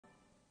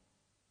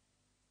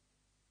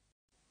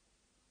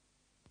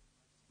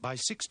By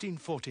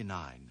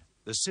 1649,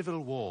 the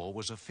Civil War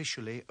was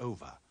officially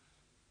over.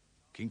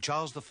 King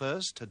Charles I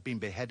had been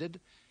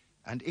beheaded,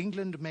 and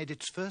England made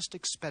its first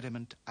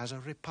experiment as a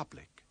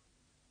republic.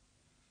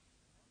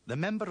 The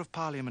Member of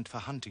Parliament for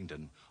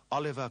Huntingdon,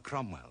 Oliver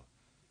Cromwell,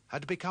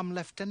 had become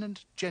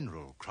Lieutenant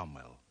General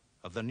Cromwell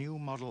of the new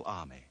model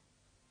army.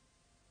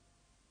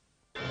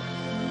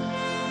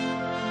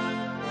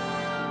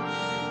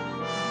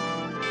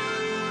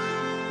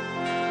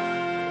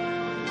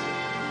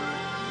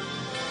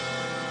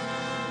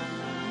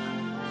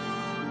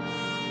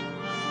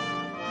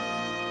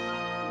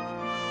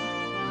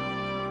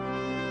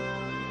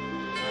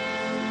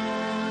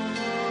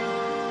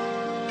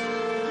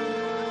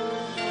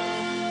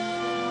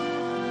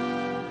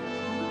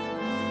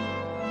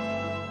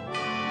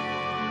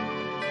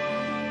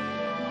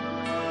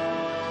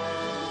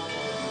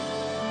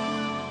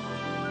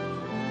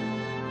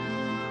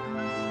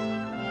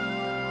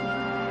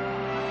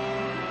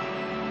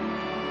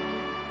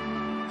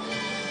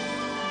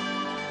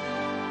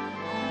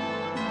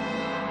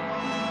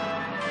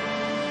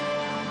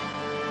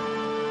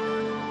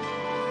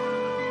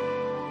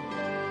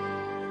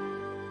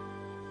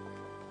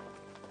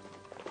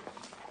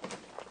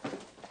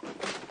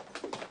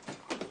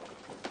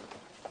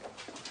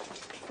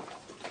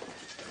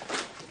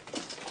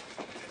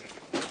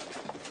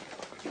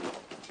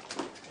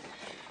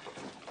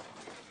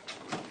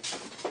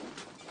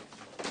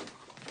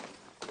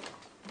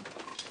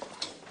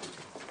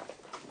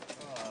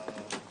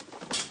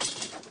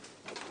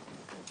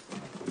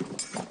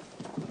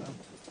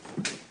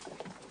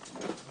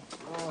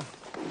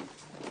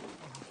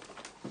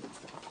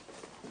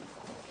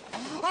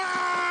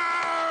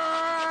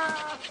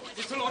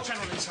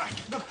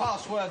 The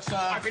password, sir.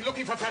 I've been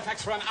looking for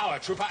Fairfax for an hour,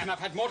 Trooper, and I've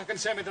had more to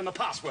concern me than the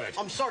password.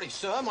 I'm sorry,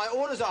 sir. My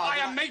orders are... I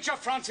am Major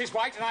Francis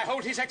White, and I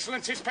hold His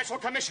Excellency's special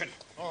commission.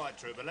 All right,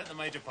 Trooper, let the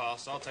Major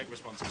pass. I'll take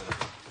responsibility.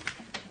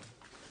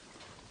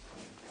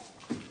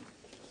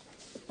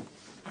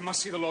 I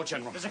must see the Lord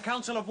General. There's a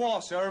council of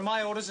war, sir, and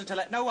my orders are to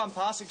let no one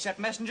pass except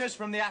messengers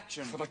from the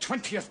action. For the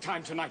 20th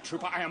time tonight,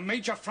 Trooper, I am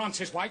Major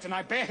Francis White, and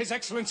I bear His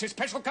Excellency's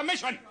special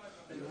commission.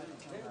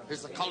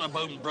 Is the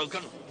collarbone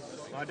broken?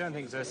 I don't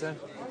think so, sir.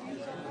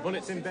 The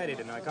bullet's embedded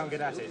and I can't get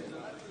at it.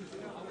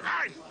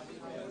 Aye!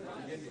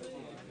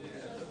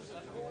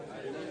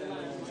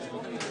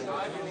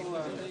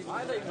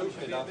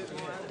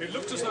 It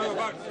looks as though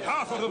about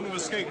half of them have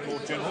escaped,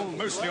 Lord General,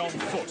 mostly on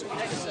foot.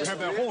 We have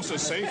their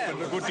horses safe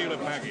and a good deal of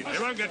baggage. They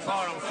won't get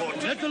far on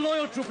foot. Let the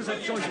loyal troopers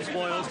have choice of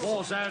spoils,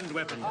 horse and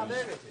weapons.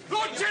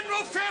 Lord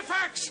General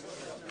Fairfax!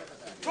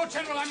 Lord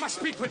General, I must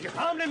speak with you.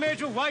 Calmly,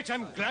 Major White.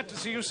 I'm glad to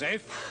see you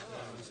safe.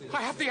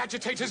 I have the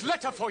agitator's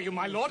letter for you,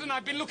 my lord, and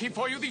I've been looking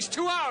for you these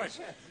 2 hours.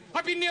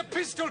 I've been near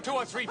Pistol 2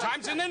 or 3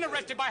 times and then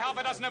arrested by half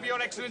a dozen of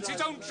your Excellency's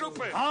own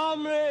troopers.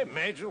 Calmly,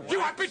 Major White. You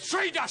have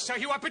betrayed us, sir.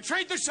 You have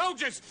betrayed the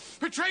soldiers,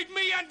 betrayed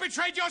me and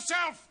betrayed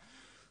yourself.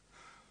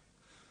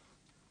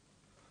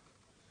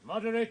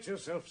 Moderate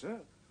yourself, sir.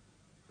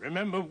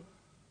 Remember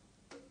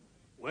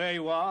where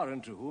you are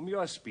and to whom you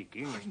are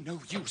speaking. I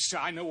know you, sir.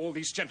 I know all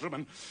these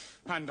gentlemen.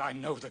 And I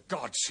know that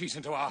God sees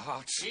into our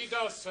hearts. He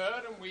does,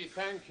 sir, and we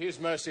thank His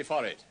mercy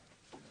for it.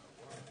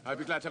 I'd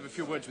be glad to have a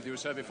few words with you,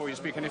 sir, before you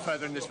speak any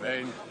further in this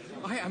vein.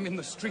 I am in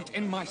the street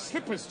in my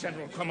slippers,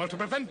 General Cromwell, to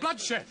prevent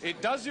bloodshed.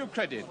 It does you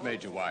credit,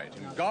 Major White,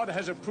 and God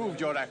has approved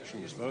your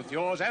actions, both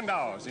yours and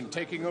ours, in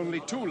taking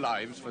only 2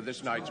 lives for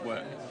this night's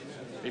work.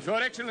 If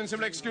Your Excellency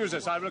will excuse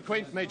us, I will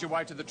acquaint Major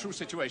White of the true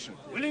situation.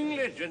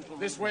 Willingly, gentlemen.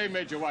 This way,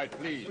 Major White,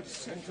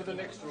 please. And to the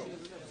next room.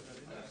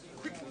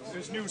 Quick,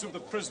 there's news of the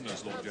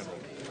prisoners, Lord General.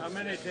 How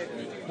many take?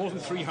 More than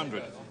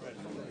 300.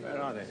 Where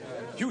are they?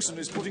 Hewson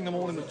is putting them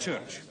all in the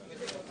church.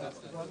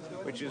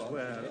 Which is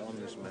where on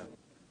this map?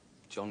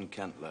 John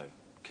Cantlow,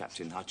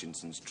 Captain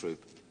Hutchinson's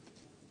troop.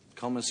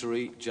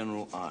 Commissary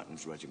General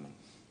Ireton's regiment.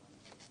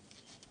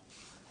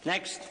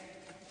 Next.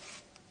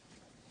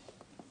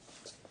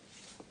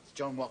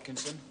 John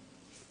Watkinson,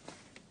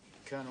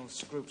 Colonel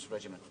Scroop's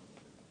regiment.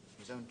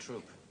 His own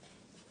troop.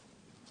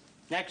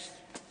 Next.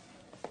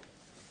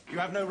 You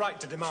have no right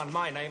to demand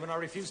my name, and I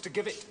refuse to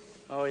give it.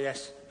 Oh,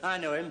 yes. I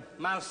know him.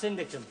 Miles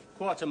Sindicton,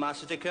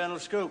 quartermaster to Colonel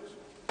Scroops.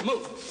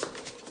 Move.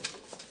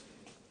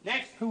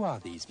 Next. Who are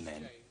these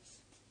men?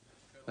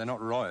 They're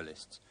not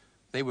royalists.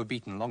 They were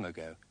beaten long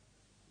ago.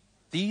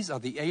 These are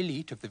the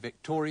elite of the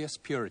victorious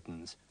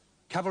Puritans,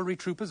 cavalry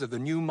troopers of the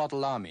new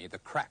model army, the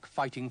crack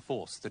fighting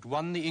force that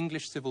won the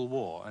English Civil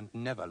War and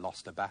never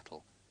lost a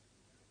battle.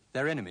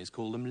 Their enemies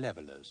call them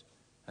levellers,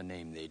 a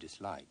name they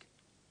dislike.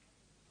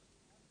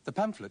 The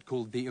pamphlet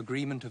called The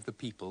Agreement of the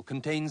People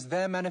contains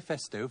their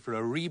manifesto for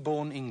a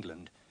reborn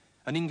England,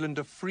 an England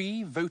of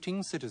free,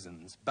 voting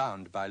citizens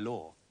bound by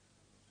law.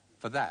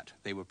 For that,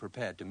 they were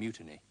prepared to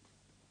mutiny.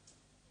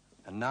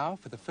 And now,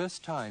 for the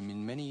first time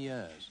in many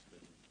years,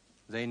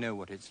 they know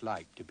what it's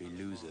like to be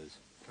losers.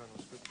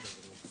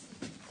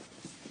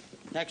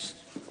 Next.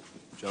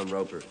 John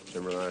Roper,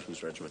 General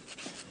Ireton's regiment.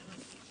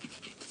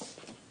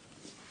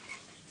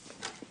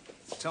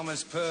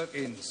 Thomas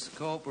Perkins,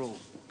 Corporal,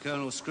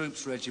 Colonel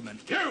Scroop's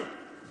regiment. You!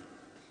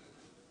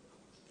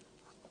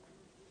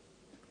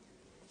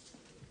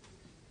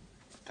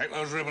 Take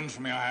those ribbons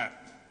from your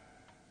hat.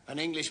 An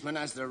Englishman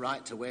has the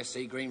right to wear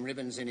sea green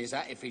ribbons in his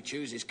hat if he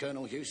chooses,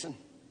 Colonel Hewson.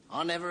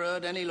 I never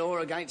heard any law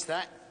against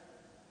that.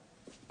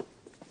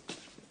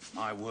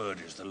 My word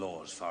is the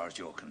law as far as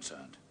you're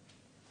concerned.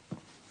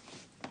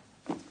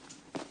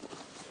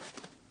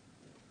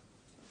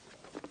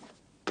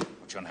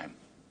 What's your name?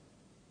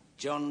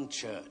 John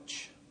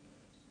Church.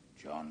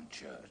 John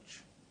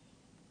Church.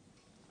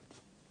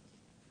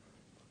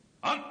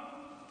 On!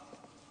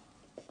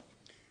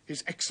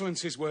 His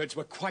Excellency's words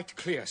were quite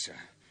clear, sir.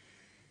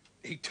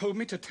 He told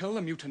me to tell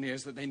the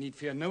mutineers that they need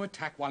fear no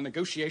attack while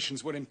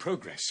negotiations were in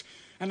progress.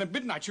 And at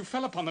midnight you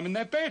fell upon them in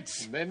their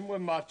beds. Men were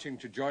marching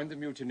to join the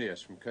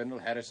mutineers from Colonel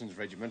Harrison's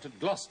regiment at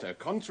Gloucester,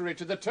 contrary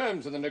to the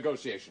terms of the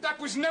negotiation. That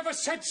was never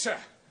said, sir.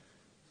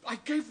 I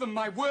gave them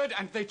my word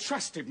and they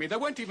trusted me. There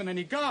weren't even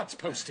any guards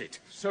posted.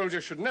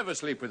 Soldiers should never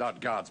sleep without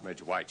guards,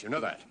 Major White. You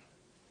know that.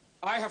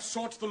 I have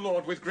sought the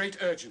Lord with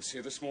great urgency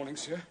this morning,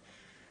 sir.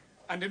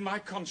 And in my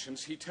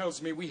conscience, he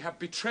tells me we have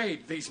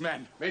betrayed these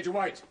men. Major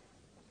White,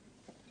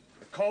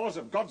 the cause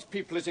of God's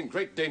people is in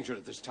great danger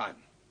at this time.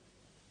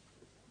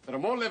 There are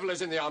more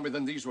levellers in the army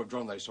than these who have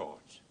drawn their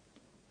swords.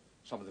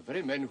 Some of the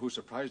very men who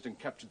surprised and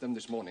captured them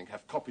this morning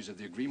have copies of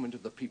the agreement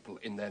of the people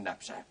in their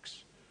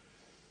knapsacks.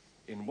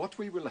 In what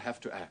we will have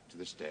to act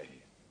this day,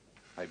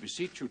 I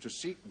beseech you to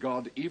seek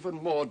God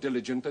even more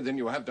diligently than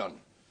you have done.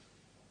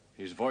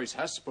 His voice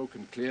has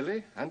spoken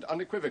clearly and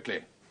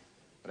unequivocally,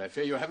 but I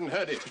fear you haven't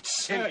heard it.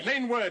 In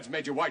plain words,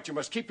 Major White, you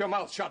must keep your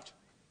mouth shut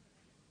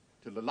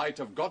till the light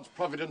of God's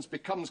providence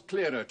becomes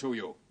clearer to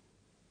you.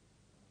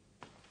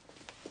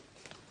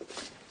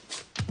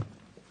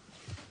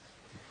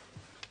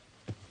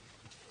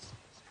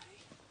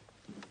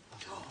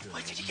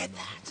 Where did you get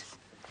that?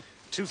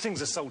 Two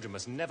things a soldier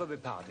must never be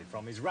parted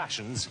from: his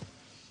rations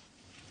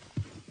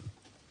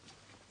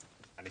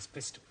and his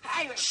pistol.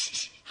 Hey,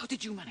 shh! How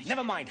did you manage?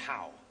 Never mind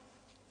how.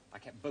 I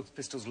kept both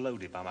pistols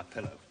loaded by my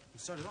pillow.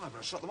 So did I, but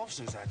I shot them off as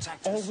soon as they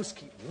attacked us. Always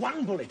keep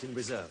one bullet in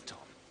reserve, Tom.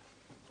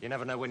 You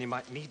never know when you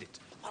might need it.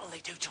 What'll they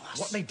do to us?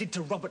 What they did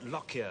to Robert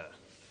Lockyer,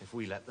 if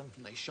we let them.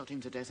 They shot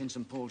him to death in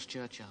St. Paul's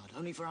churchyard,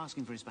 only for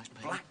asking for his back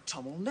pay. Black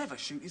Tom will never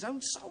shoot his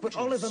own soldiers. But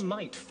Oliver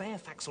might.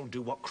 Fairfax will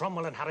do what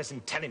Cromwell and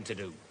Harrison tell him to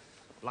do,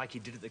 like he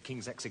did at the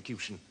King's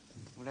execution.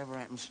 Whatever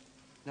happens,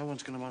 no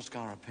one's going to ask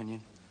our opinion.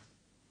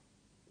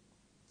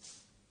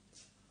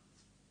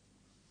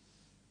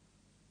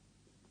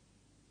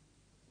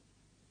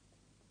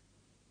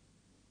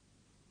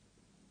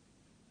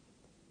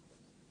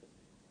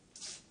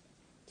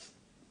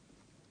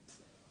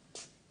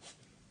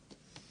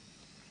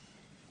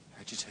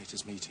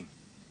 Agitators meeting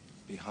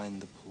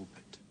behind the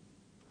pulpit.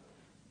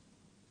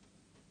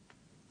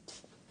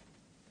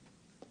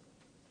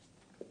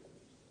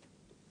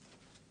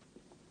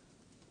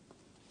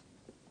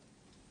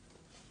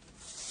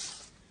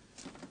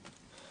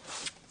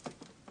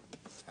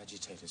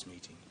 Agitators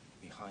meeting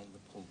behind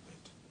the pulpit.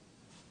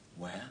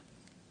 Where?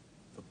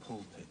 The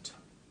pulpit.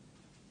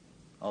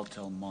 I'll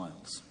tell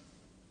Miles.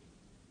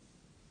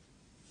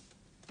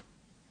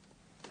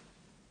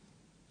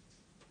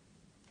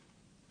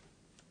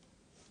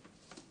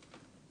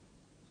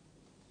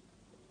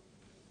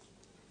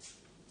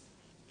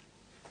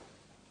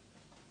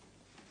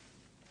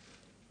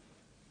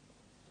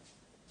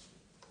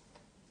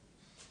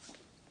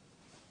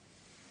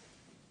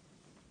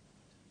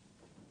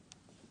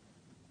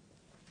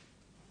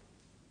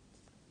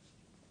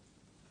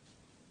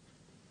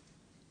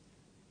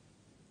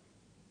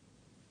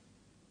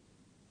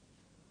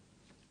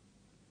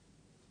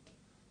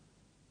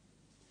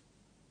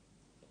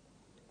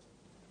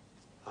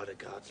 Are the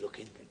guards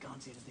looking? They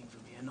can't see anything from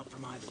here, not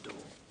from either door.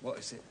 What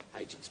is it?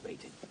 Agents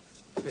meeting.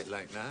 A bit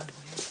late now.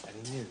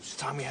 Any news?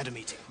 Time we had a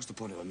meeting. What's the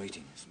point of a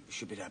meeting? We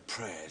should be at our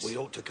prayers. We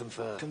ought to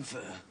confer.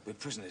 Confer? We're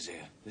prisoners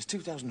here. There's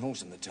 2,000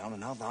 horse in the town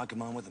and half the high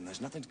command with them.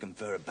 There's nothing to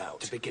confer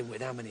about. To begin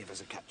with, how many of us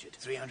are captured?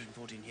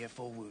 314 here,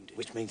 4 wounded.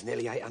 Which means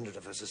nearly 800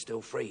 of us are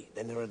still free.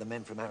 Then there are the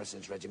men from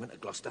Harrison's regiment at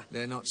Gloucester.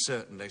 They're not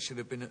certain. They should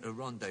have been at a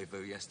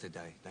rendezvous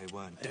yesterday. They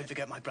weren't. Don't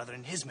forget my brother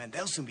and his men.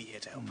 They'll soon be here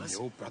to help us.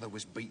 Your brother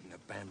was beaten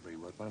at Banbury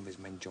where one of his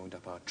men joined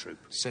up our troop.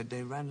 Said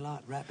they ran like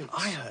rabbits.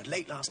 I heard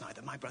late last night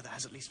that my brother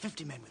has at least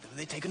 50 men with him.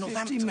 They take 50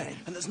 Northampton. men?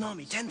 And there's an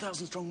army,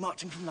 10,000 strong,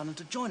 marching from London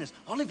to join us.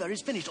 Oliver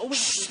is finished. All we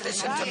have to do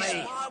is Listen to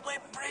me. Why We're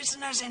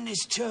prisoners in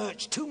this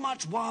church. Too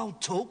much wild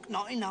talk,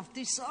 not enough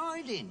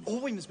deciding. Or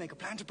we must make a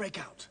plan to break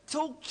out.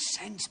 Talk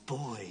sense,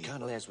 boy.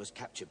 Colonel Ayres was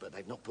captured, but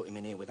they've not put him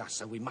in here with us,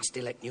 so we must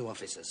elect new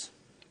officers.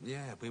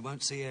 Yeah, we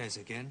won't see Ayres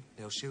again.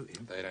 They'll shoot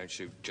him. They don't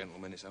shoot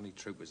gentlemen. It's only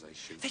troopers they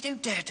shoot. They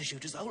don't dare to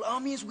shoot us. The whole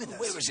army is with us.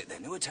 Where is it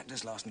then? Who attacked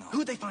us last night?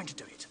 Who'd they find to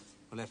do it?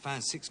 Well, they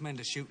found 6 men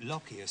to shoot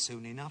Lockyer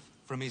soon enough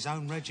from his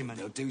own regiment.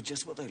 They'll do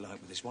just what they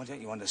like with us. Why don't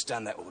you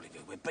understand that, all of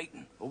you? We're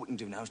beaten. All we can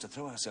do now is to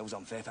throw ourselves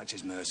on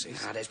Fairfax's mercy.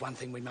 Now, there's one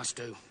thing we must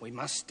do. We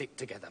must stick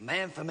together.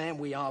 Man for man,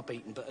 we are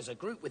beaten, but as a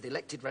group with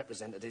elected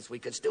representatives, we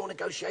could still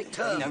negotiate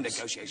terms. No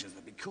negotiations.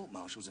 There'll be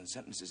court-martials and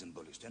sentences and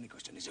bullets. The only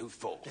question is who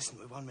for? Listen,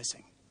 we're one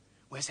missing.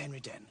 Where's Henry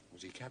Den?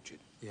 Was he captured?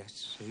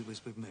 Yes, he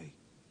was with me.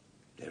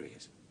 There he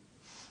is.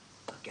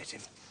 Get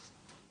him.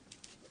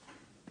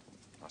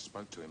 I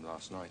spoke to him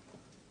last night.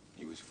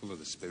 He was full of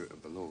the spirit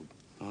of the Lord.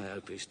 I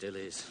hope he still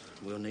is.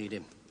 We'll need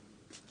him.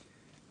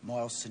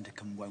 Miles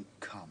Syndicum won't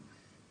come.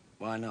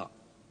 Why not?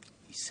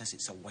 He says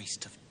it's a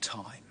waste of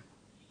time.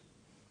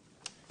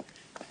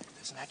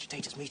 There's an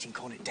agitators' meeting,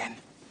 Cornet Den.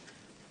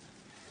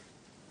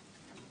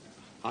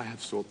 I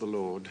have sought the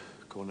Lord,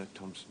 Cornet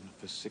Thompson,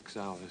 for 6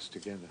 hours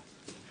together.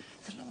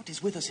 The Lord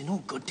is with us in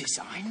all good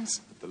designs.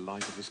 But the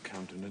light of his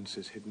countenance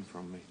is hidden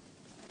from me.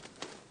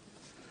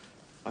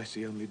 I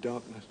see only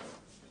darkness.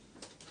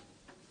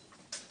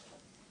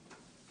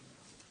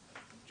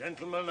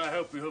 Gentlemen, I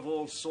hope you have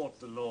all sought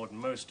the Lord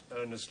most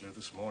earnestly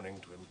this morning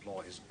to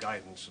implore his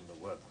guidance in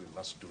the work we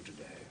must do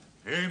today.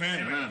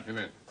 Amen. Amen.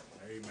 Amen.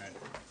 Amen.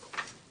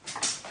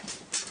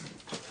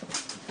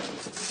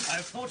 I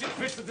thought it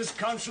fit that this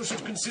council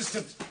should consist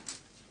of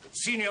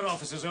senior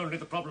officers only,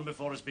 the problem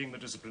before us being the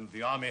discipline of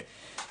the army,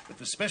 but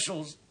the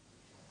special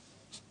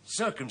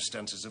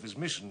circumstances of his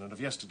mission and of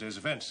yesterday's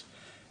events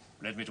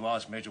led me to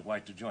ask Major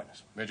White to join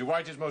us. Major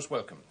White is most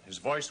welcome. His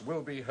voice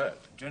will be heard.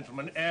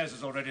 Gentleman, Ayres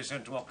is already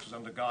sent to Oxford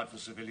under guard for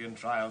civilian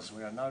trials.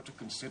 We are now to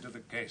consider the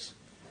case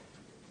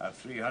of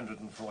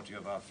 340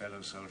 of our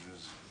fellow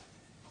soldiers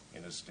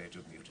in a state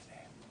of mutiny.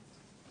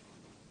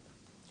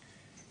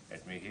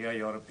 Let me hear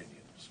your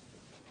opinions.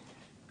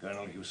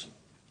 Colonel Hewson.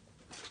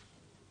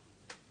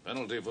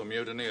 Penalty for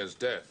mutiny is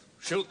death.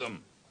 Shoot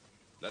them.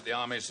 Let the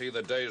army see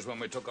the days when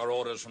we took our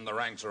orders from the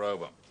ranks are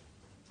over.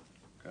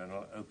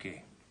 Colonel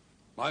Oakey.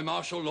 By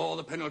martial law,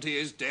 the penalty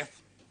is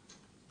death.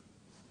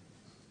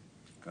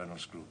 Colonel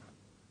Scroop.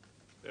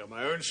 They are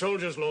my own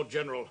soldiers, Lord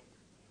General.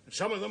 And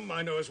some of them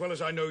I know as well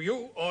as I know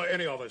you or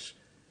any of us.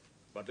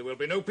 But there will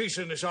be no peace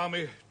in this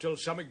army till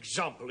some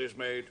example is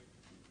made.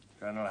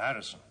 Colonel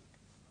Harrison.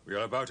 We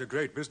are about a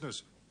great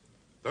business.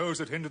 Those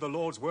that hinder the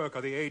Lord's work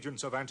are the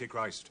agents of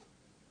Antichrist.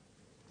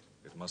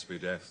 It must be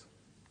death.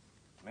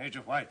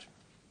 Major White.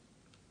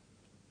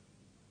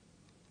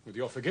 With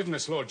your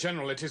forgiveness, Lord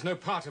General, it is no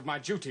part of my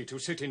duty to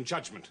sit in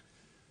judgment.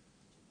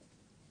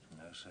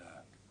 No, sir.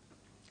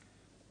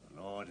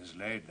 The Lord has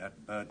laid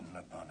that burden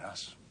upon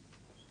us.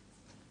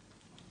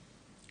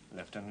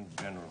 Lieutenant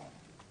General.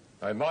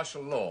 By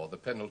martial law, the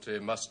penalty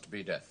must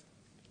be death.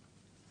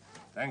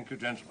 Thank you,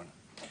 gentlemen.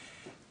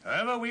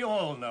 However, we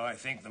all know, I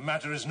think, the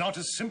matter is not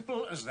as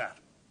simple as that.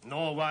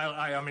 Nor while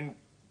I am in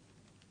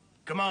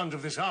command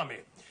of this army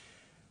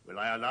will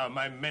I allow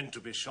my men to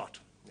be shot,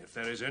 if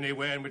there is any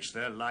way in which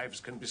their lives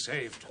can be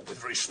saved.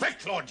 With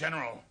respect, Lord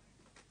General.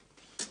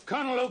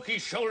 Colonel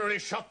Oakey's shoulder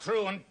is shot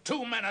through and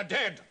 2 men are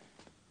dead.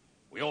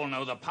 We all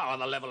know the power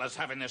the Levellers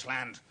have in this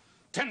land.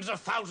 Tens of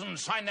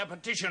thousands signed their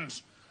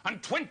petitions,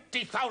 and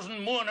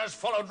 20,000 mourners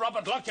followed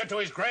Robert Lockyer to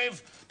his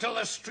grave till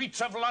the streets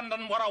of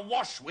London were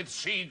awash with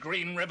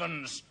sea-green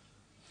ribbons.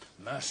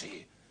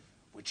 Mercy,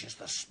 which is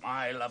the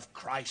smile of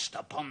Christ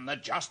upon the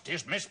just,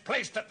 is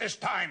misplaced at this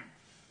time.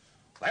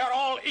 They are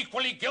all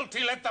equally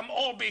guilty. Let them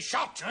all be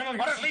shot,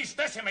 or at least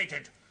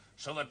decimated,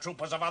 so the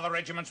troopers of other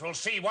regiments will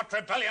see what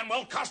rebellion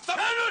will cost them.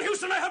 Colonel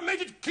Hewson, I have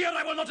made it clear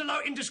I will not allow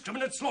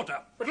indiscriminate slaughter.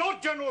 But,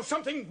 Lord General,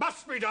 something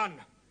must be done.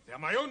 They are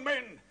my own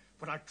men.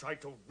 When I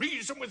tried to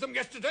reason with them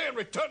yesterday and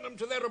return them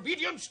to their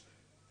obedience,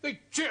 they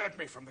jeered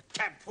me from the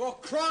camp. For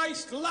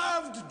Christ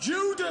loved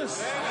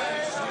Judas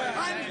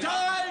and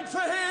died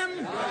for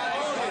him.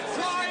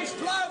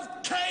 Christ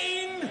loved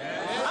Cain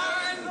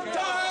and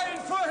died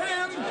for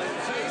him.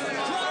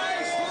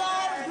 Christ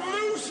loved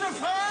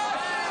Lucifer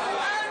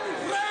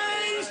and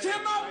raised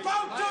him up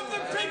out of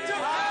the pit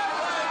of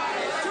hell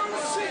to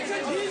sit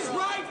at his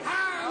right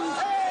hand.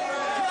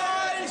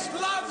 Christ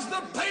loves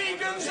the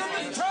pagans and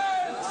the church.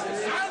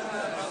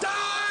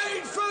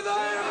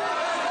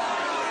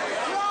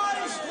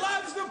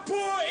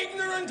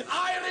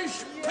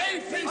 Irish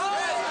patriots.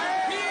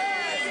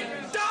 He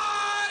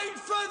died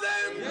for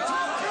them. They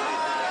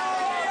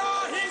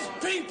are his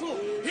people.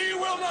 He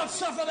will not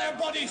suffer their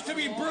bodies to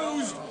be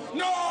bruised,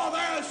 nor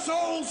their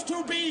souls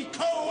to be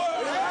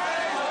coerced.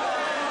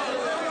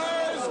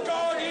 As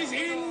God is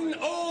in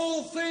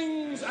all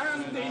things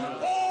and in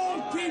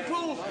all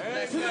people,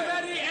 to the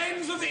very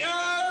ends of the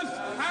earth,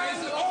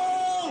 and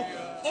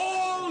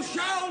all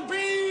shall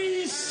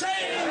be saved.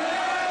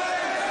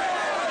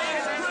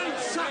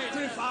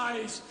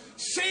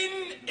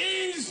 Sin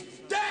is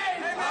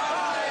dead.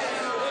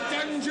 The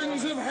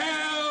dungeons of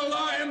hell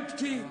are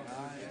empty.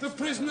 The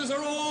prisoners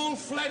are all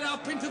fled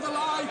up into the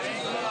light.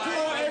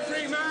 For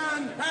every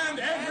man and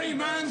every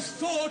man's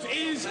thought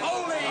is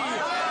holy.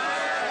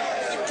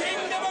 The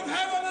kingdom of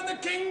heaven and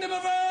the kingdom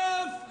of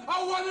earth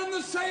are one and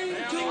the same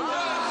kingdom.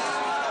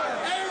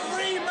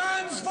 Every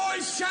man's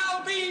voice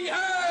shall be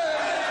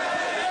heard.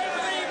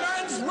 Every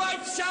man's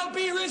rights shall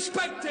be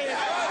respected.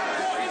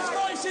 For his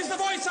voice is the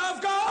voice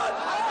of God.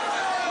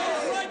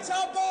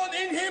 Are born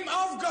in him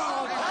of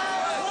God.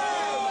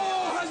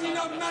 Oh, has he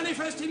not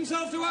manifested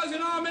himself to us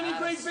in our many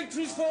great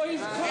victories for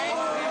his cause?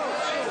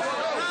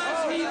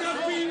 Has he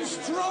not been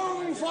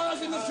strong for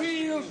us in the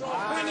field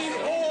and in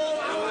all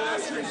our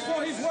actions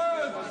for his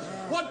word?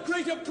 What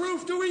greater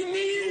proof do we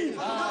need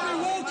that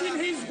we walk in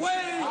his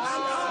ways?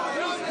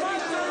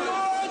 Is the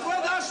Lord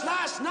with us us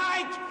last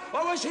night,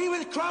 or was he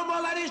with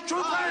Cromwell and his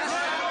troopers?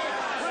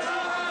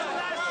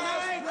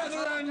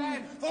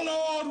 Brethren, the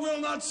Lord will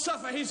not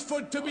suffer his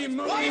foot to be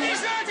moved. Why, he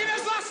deserted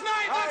us last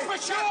night, that's for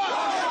sure!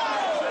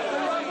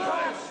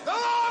 The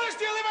Lord has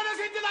delivered us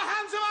into the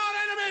hands of our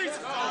enemies!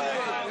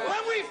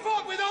 When we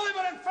fought with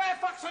Oliver and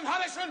Fairfax and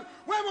Harrison,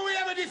 when were we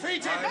ever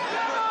defeated?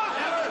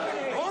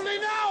 Never! Only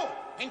now,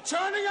 in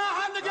turning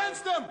our hand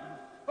against them,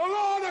 the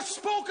Lord has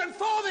spoken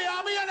for the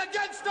army and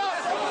against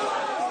us! Do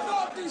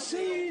not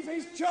deceive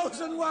his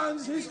chosen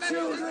ones, his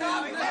children.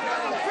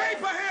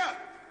 Paper here!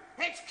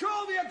 It's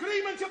called the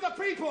Agreement of the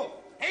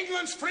People.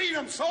 England's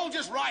freedom,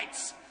 soldiers'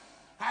 rights.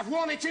 I've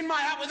worn it in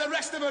my hat with the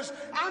rest of us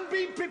and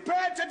been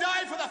prepared to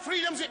die for the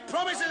freedoms it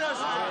promises us.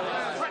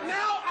 But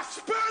now I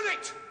spurn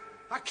it.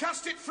 I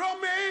cast it from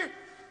me.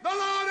 The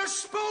Lord has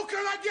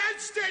spoken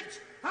against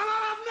it, and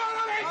I'll have none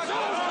of it.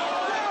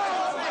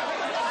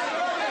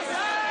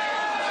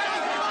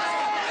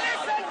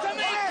 Listen to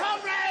me,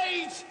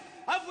 comrades!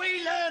 Have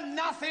we learned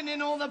nothing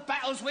in all the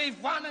battles we've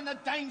won and the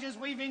dangers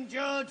we've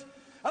endured?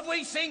 Have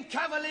we seen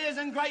cavaliers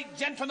and great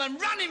gentlemen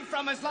running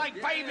from us like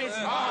babies?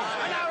 And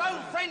our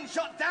own friends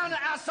shot down at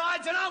our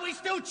sides, and are we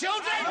still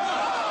children?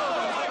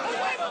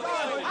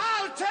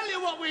 I'll tell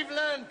you what we've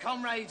learned,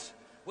 comrades.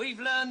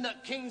 We've learned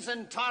that kings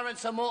and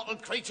tyrants are mortal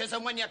creatures,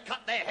 and when you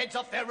cut their heads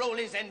off, their rule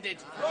is ended.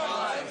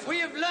 We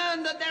have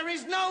learned that there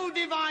is no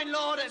divine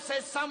law that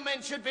says some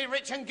men should be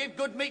rich and give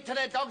good meat to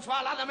their dogs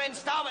while other men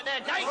starve at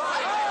their gates.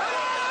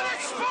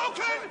 It's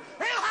spoken!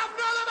 He'll have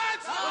none of it!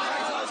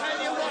 I'll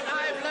tell you what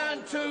I've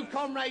learned too,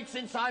 comrades,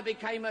 since I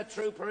became a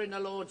trooper in the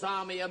Lord's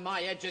army and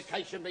my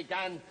education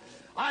began.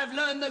 I've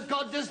learned that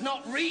God does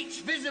not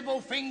reach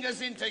visible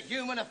fingers into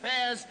human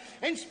affairs,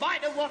 in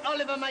spite of what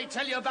Oliver may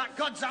tell you about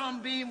God's arm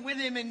being with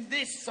him in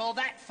this or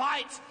that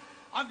fight.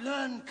 I've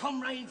learned,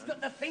 comrades,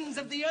 that the things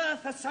of the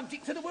earth are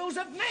subject to the wills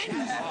of men,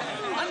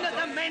 and that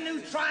the men who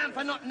triumph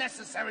are not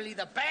necessarily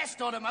the best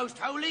or the most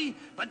holy,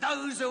 but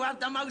those who have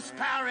the most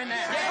power in their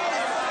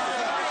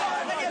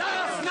hands.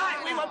 Last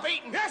night we were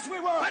beaten. Yes, we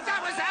were. But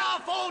that was our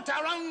fault,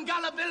 our own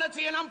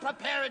gullibility and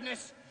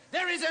unpreparedness.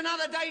 There is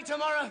another day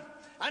tomorrow.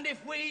 And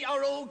if we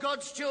are all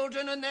God's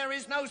children and there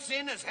is no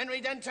sin, as Henry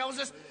Dent tells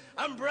us,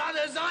 and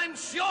brothers, I'm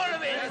sure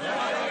of it,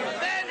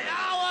 then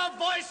our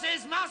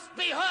voices must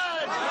be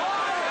heard.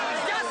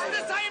 Just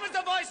the same as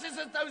the voices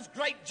of those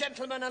great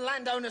gentlemen and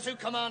landowners who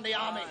command the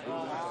army.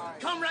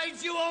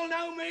 Comrades, you all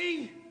know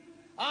me.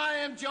 I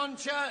am John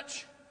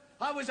Church.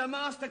 I was a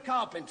master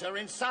carpenter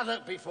in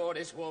Southwark before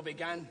this war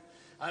began,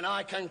 and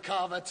I can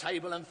carve a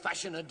table and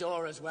fashion a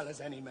door as well as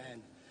any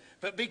man.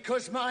 But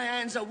because my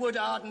hands are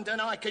wood-hardened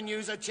and I can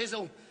use a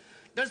chisel,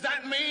 does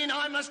that mean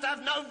I must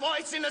have no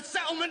voice in the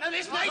settlement of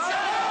this nation?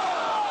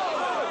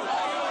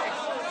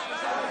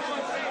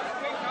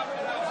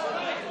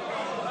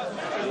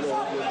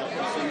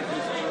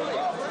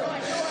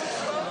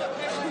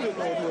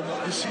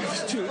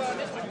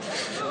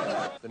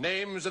 The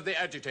names of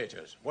the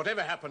agitators.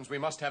 Whatever happens, we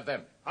must have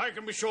them. I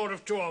can be sure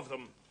of two of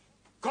them.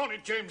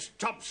 Cornet James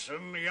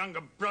Thompson, the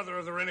younger brother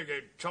of the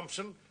renegade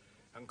Thompson,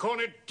 and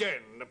Cornet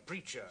Den, the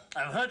preacher.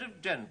 I've heard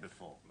of Den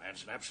before.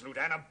 Man's an absolute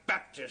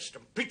Anabaptist,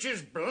 and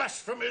preaches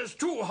blasphemies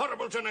too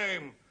horrible to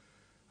name.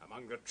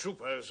 Among the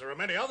troopers, there are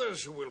many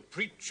others who will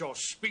preach or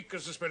speak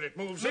as the spirit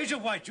moves. Major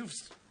White, you've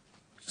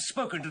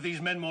spoken to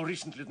these men more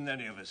recently than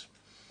any of us.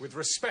 With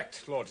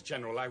respect, Lord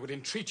General, I would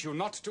entreat you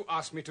not to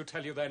ask me to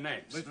tell you their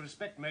names. With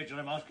respect, Major,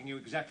 I'm asking you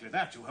exactly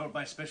that. You hold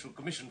my special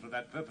commission for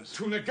that purpose.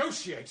 To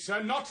negotiate,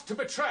 sir, not to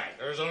betray.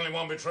 There is only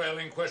one betrayal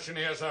in question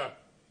here, sir.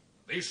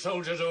 These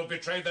soldiers who have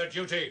betrayed their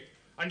duty,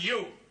 and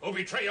you, who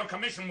betray your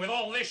commission with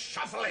all this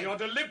shuffling. You're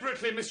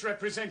deliberately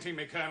misrepresenting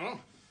me, Colonel.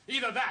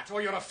 Either that,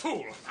 or you're a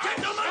fool.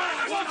 Gentlemen!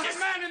 There's a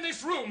man in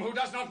this room who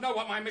does not know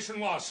what my mission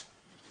was.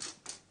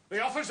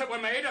 The offers that were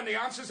made and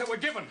the answers that were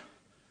given.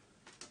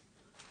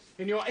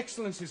 In your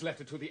Excellency's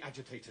letter to the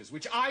agitators,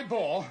 which I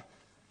bore,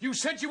 you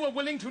said you were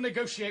willing to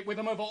negotiate with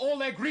them over all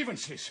their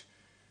grievances,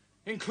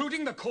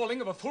 including the calling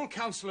of a full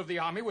council of the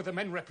army with the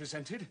men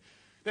represented,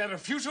 their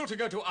refusal to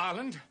go to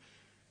Ireland,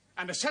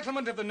 and a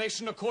settlement of the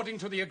nation according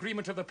to the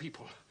agreement of the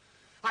people.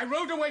 I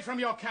rode away from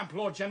your camp,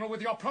 Lord General,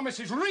 with your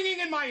promises ringing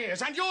in my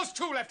ears, and yours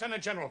too,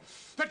 Lieutenant General,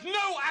 that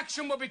no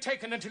action would be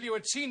taken until you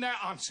had seen their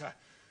answer.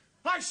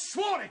 I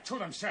swore it to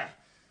them, sir.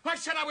 I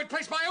said I would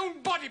place my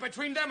own body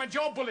between them and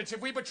your bullets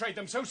if we betrayed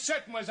them, so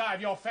certain was I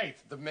of your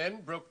faith. The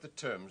men broke the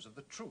terms of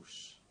the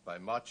truce by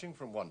marching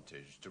from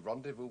Wantage to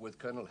rendezvous with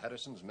Colonel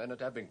Harrison's men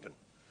at Abingdon.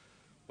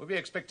 Were we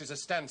expected to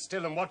stand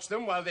still and watch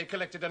them while they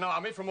collected an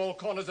army from all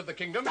corners of the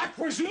kingdom? That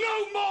was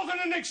no more than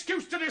an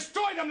excuse to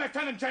destroy them,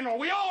 Lieutenant General.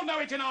 We all know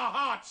it in our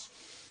hearts.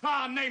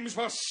 Our names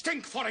will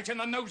stink for it in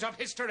the nose of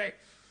history.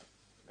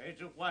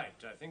 Major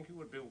White, I think you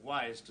would be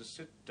wise to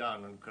sit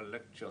down and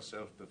collect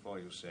yourself before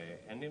you say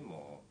any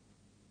more.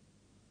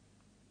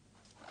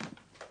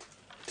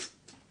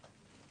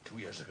 2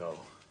 years ago,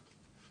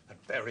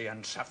 at Bury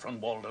and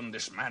Saffron Walden,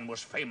 this man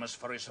was famous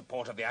for his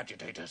support of the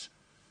agitators.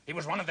 He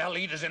was one of their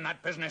leaders in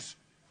that business.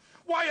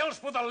 Why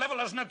else would the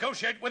Levellers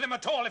negotiate with him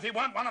at all if he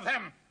weren't one of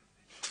them?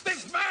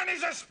 This man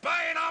is a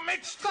spy in our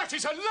midst. That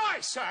is a lie,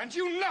 sir, and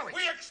you know it.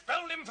 We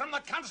expelled him from the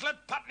council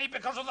at Putney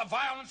because of the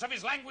violence of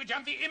his language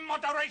and the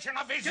immoderation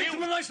of his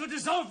Gentlemen, I shall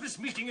dissolve this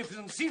meeting if this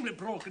unseemly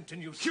brawl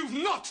continues. You've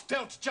not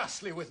dealt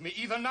justly with me,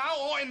 either now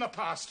or in the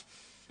past.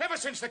 Ever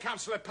since the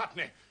council at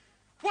Putney.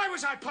 Why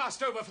was I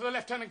passed over for the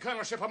lieutenant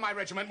colonelship of my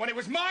regiment when it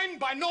was mine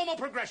by normal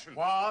progression?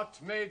 What,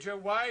 Major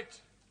White?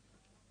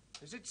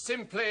 Is it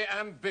simply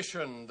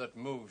ambition that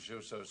moves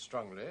you so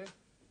strongly?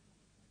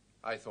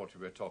 I thought you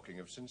were talking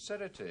of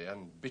sincerity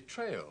and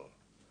betrayal.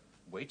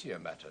 Weightier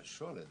matters,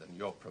 surely, than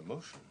your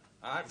promotion.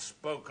 I've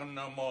spoken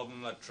no more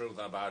than the truth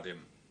about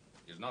him.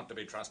 He's not to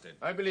be trusted.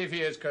 I believe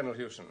he is, Colonel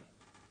Hewson.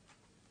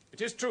 It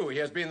is true he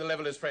has been the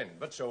Leveller's friend,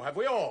 but so have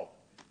we all,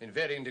 in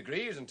varying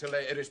degrees, until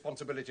their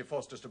irresponsibility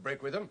forced us to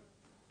break with them.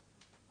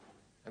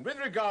 And with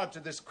regard to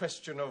this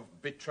question of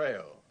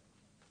betrayal,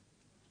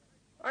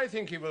 I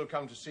think he will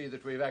come to see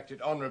that we've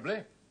acted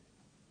honourably,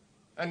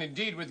 and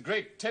indeed with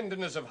great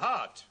tenderness of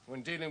heart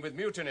when dealing with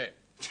mutiny.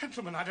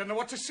 Gentlemen, I don't know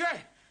what to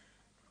say.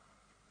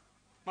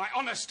 My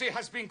honesty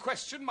has been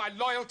questioned, my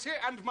loyalty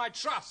and my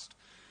trust.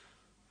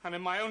 And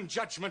in my own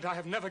judgment, I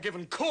have never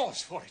given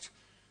cause for it.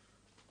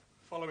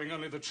 Following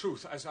only the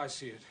truth as I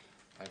see it.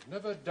 I've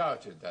never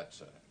doubted that,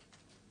 sir.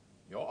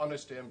 Your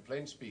honesty and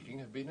plain speaking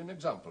have been an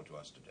example to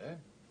us today.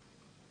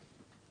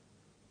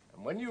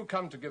 And when you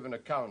come to give an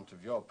account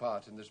of your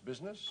part in this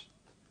business,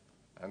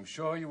 I'm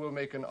sure you will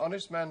make an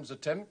honest man's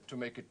attempt to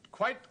make it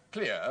quite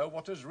clear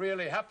what has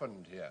really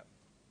happened here.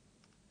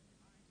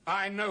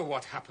 I know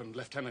what happened,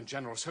 Lieutenant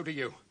General. So do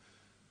you.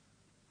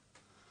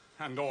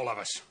 And all of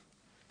us.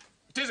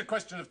 It is a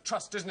question of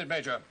trust, isn't it,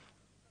 Major?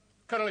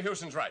 Colonel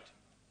Hewson's right.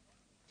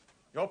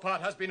 Your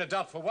part has been a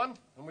doubtful one,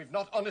 and we've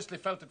not honestly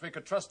felt that we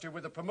could trust you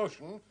with the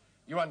promotion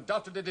you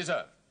undoubtedly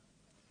deserve.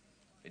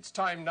 It's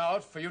time now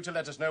for you to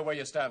let us know where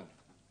you stand.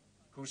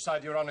 Whose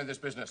side you're on in this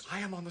business.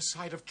 I am on the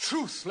side of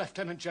truth,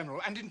 Lieutenant General,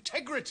 and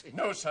integrity.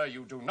 No, sir,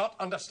 you do not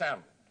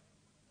understand.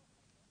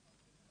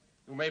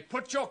 You may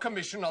put your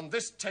commission on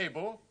this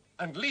table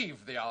and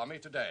leave the army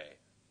today.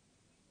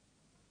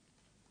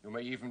 You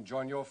may even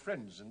join your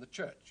friends in the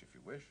church, if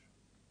you wish.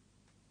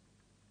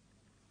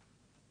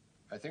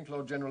 I think,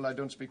 Lord General, I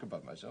don't speak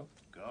above myself.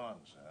 Go on,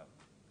 sir.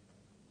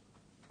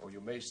 Or you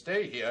may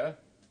stay here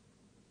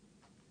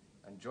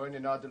and join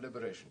in our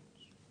deliberations.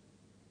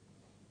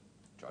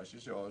 Choice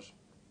is yours.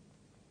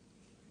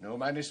 No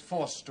man is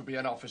forced to be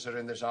an officer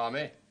in this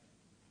army.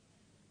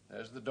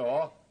 There's the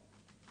door.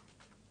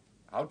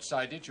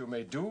 Outside it you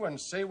may do and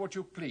say what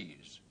you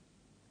please,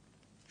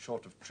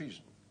 short of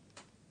treason.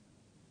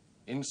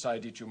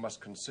 Inside it you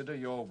must consider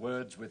your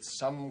words with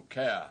some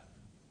care.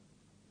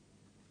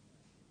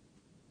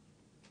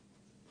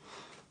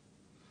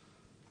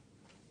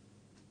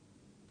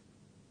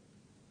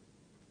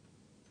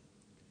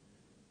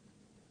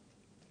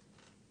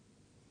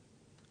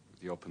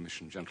 With your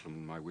permission,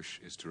 gentlemen, my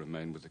wish is to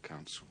remain with the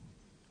council.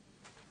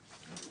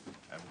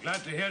 I'm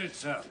glad to hear it,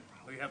 sir.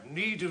 We have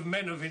need of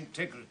men of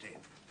integrity.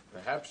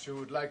 Perhaps you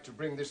would like to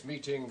bring this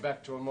meeting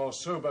back to a more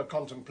sober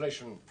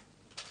contemplation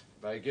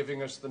by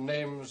giving us the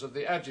names of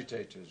the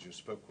agitators you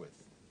spoke with.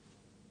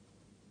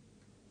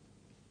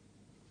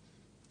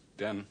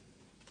 Den,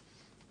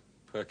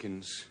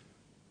 Perkins,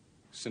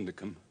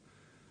 Syndicum,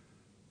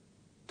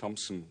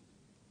 Thompson,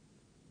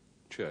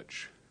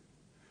 Church.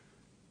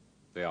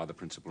 They are the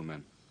principal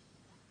men.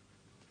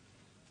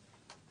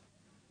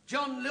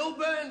 John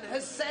Lilburn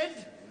has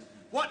said,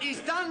 what is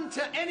done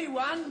to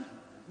anyone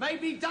may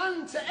be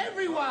done to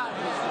everyone.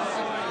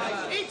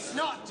 It's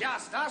not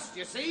just us,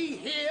 you see,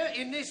 here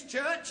in this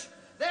church.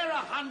 There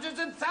are hundreds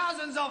and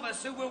thousands of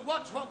us who will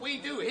watch what we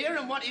do here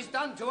and what is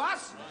done to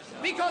us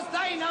because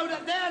they know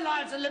that their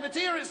lives and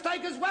liberty are at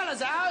stake as well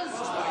as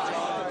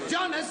ours.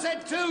 John has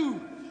said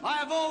too, I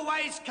have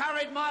always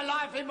carried my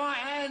life in my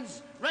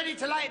hands, ready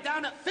to lay it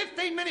down at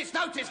 15 minutes'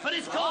 notice for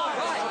this cause.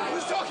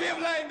 Who's talking of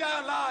laying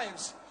down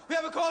lives? We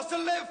have a cause to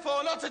live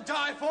for, not to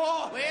die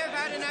for. We have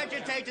had an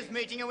agitators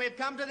meeting and we've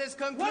come to this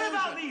conclusion. What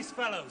about these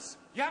fellows?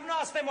 You haven't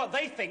asked them what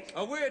they think.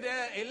 Oh, we're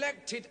their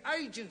elected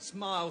agents,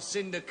 Miles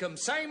Syndicum,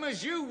 same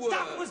as you were.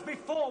 That was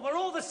before. We're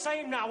all the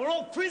same now. We're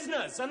all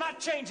prisoners, and that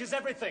changes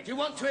everything. Do you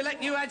want to elect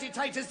new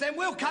agitators, then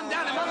we'll come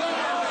down and...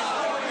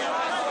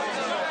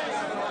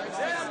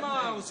 There,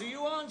 Miles, are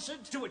you answered?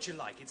 Do what you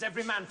like. It's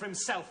every man for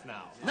himself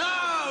now.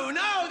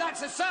 No,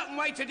 that's a certain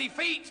way to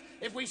defeat.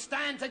 If we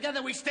stand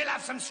together, we still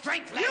have some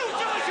strength left. You do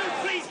as you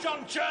please,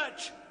 John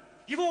Church.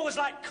 You've always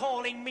liked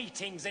calling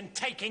meetings and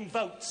taking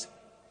votes.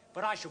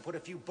 But I shall put a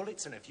few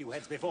bullets in a few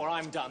heads before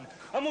I'm done.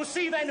 And we'll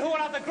see then who will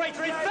have the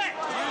greater effect.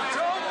 You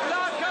talk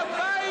like a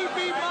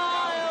baby,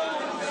 Miles!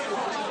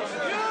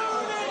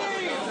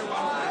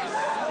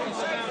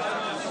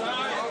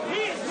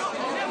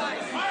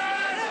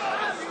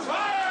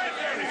 Quiet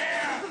in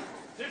here!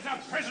 There's a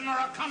prisoner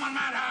of common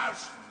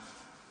madhouse.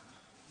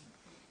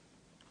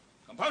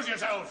 Compose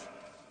yourselves.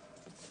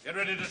 Get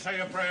ready to say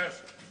your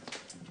prayers.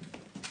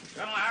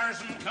 Colonel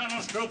Harrison,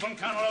 Colonel Stroop, and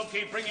Colonel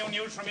O'Keefe bring you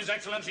news from His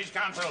Excellency's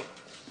Council.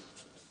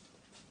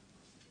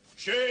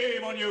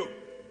 Shame on you.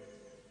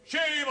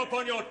 Shame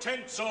upon your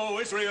tents, O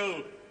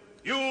Israel,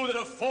 you that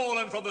have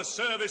fallen from the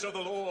service of the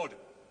Lord.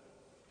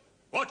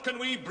 What can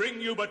we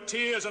bring you but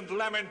tears and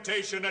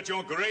lamentation at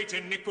your great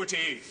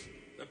iniquity?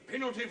 The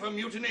penalty for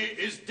mutiny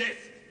is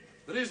death.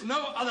 There is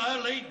no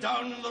other laid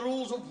down in the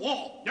rules of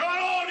war. You are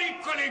all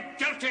equally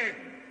guilty,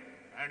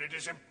 and it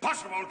is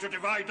impossible to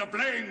divide the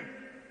blame,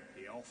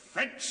 the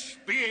offense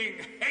being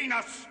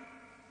heinous.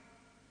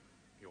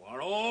 You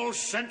are all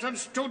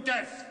sentenced to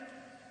death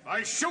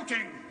by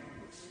shooting.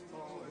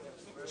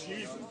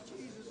 Jesus.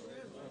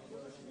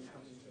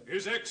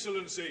 His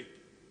Excellency,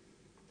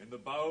 in the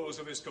bowels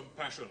of his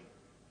compassion,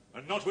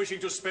 and not wishing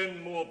to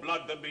spend more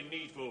blood than be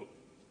needful,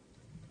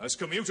 has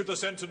commuted the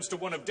sentence to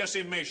one of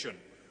decimation.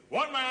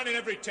 1 man in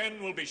every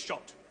 10 will be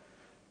shot,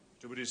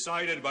 to be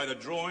decided by the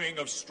drawing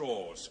of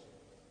straws.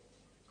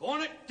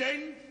 Cornet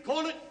Den,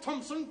 Cornet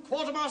Thompson,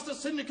 Quartermaster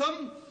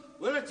Syndicum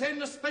will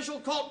attend a special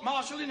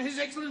court-martial in His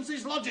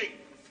Excellency's lodging.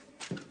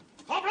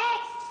 Corporal!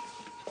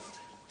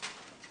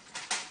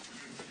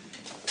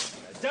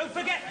 Don't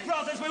forget,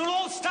 brothers, we will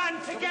all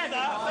stand together.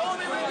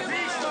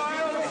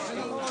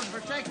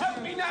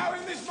 Help me now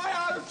in this my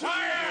hour of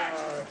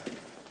fire!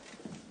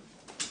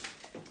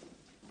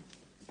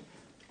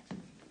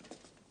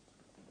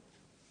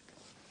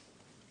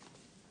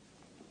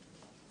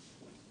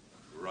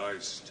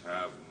 Christ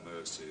have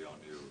mercy on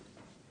you.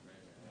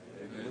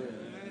 Amen.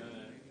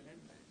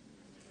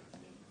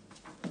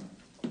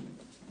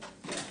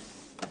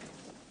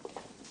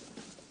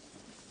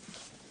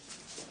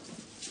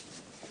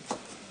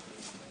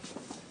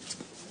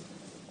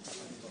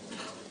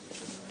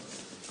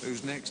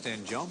 Who's next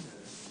then, John?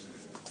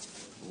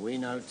 We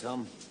know,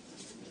 Tom.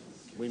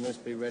 We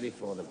must be ready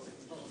for them.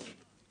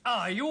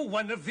 Are you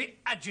one of the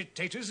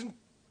agitators in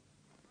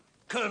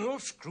Colonel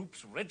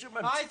Scroop's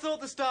regiment? I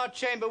thought the Star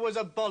Chamber was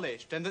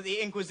abolished and that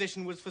the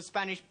Inquisition was for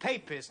Spanish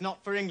papists,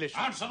 not for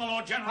Englishmen. Answer the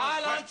Lord General's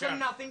I'll question. answer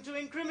nothing to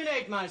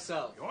incriminate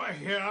myself. You're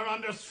here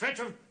under threat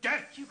of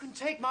death. You can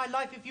take my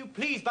life if you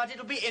please, but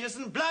it'll be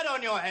innocent blood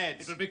on your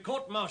heads. It'll be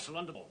court-martial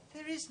under law.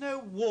 There is no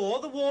war.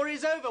 The war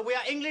is over. We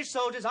are English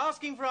soldiers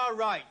asking for our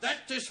rights.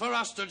 That is for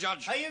us to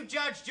judge. Are you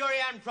judge, jury,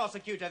 and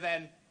prosecutor,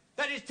 then?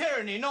 That is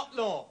tyranny, not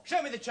law.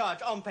 Show me the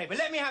charge on paper.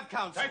 Let me have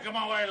counsel. Take him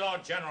away,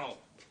 Lord General.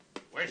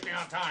 Wasting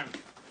our time.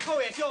 Oh,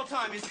 yes, your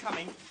time is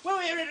coming. We'll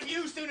hear it of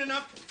you soon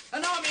enough.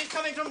 An army is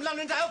coming from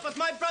London to help us.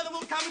 My brother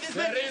will come with his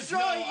men to There is destroy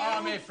no you.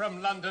 army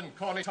from London,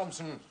 Cornet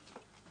Thompson.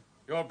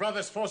 Your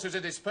brother's forces are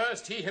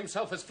dispersed. He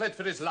himself has fled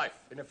for his life.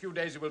 In a few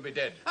days he will be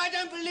dead. I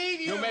don't believe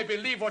you. You may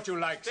believe what you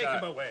like, Take sir.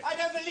 him away. I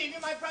don't believe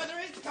you. My brother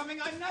is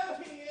coming. I know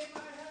he is.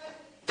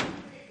 I heard.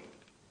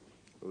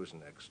 Who's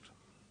next?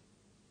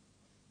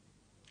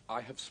 I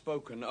have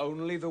spoken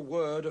only the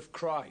word of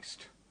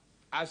Christ,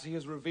 as he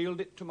has revealed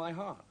it to my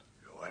heart.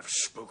 You have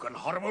spoken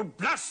horrible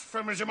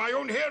blasphemies in my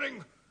own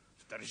hearing.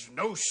 There is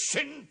no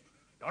sin,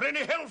 nor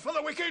any hell for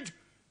the wicked,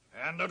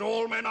 and that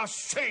all men are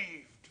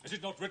saved. Is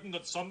it not written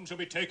that some shall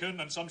be taken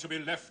and some shall be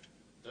left?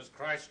 Does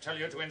Christ tell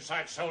you to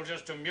incite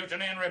soldiers to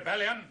mutiny and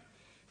rebellion?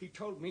 He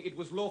told me it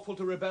was lawful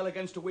to rebel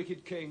against a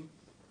wicked king.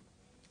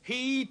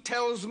 He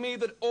tells me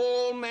that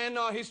all men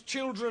are his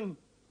children,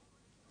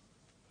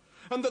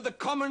 and that the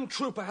common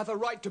trooper hath a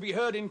right to be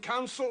heard in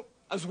council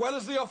as well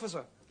as the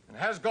officer. And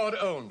has God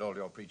owned all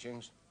your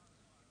preachings?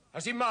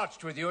 Has he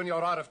marched with you in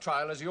your hour of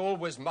trial as he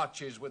always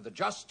marches with the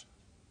just?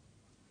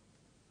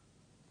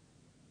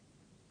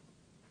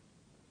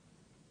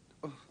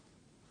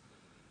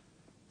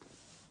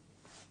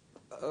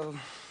 The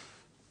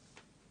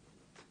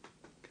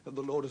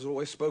Lord has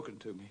always spoken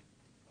to me.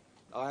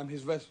 I am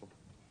his vessel.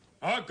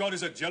 Our God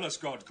is a jealous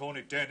God,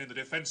 Cornet Den, in the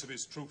defense of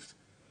his truth.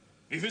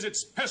 He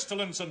visits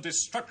pestilence and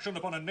destruction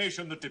upon a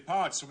nation that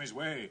departs from his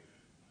way.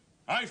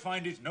 I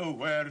find it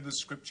nowhere in the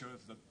Scripture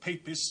that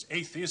papists,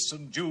 atheists,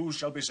 and Jews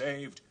shall be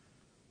saved,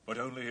 but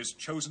only his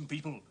chosen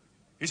people,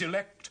 his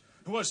elect,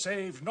 who are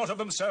saved not of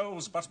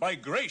themselves, but by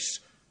grace,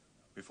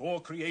 before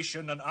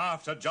creation and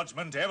after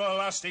judgment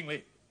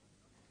everlastingly.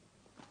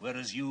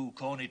 Whereas you,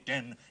 Cornet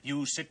Den,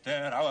 you sit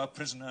there, our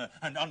prisoner,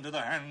 and under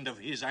the hand of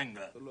his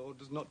anger. The Lord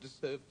does not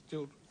disturb the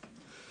children.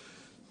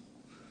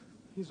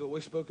 He's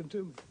always spoken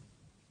to me.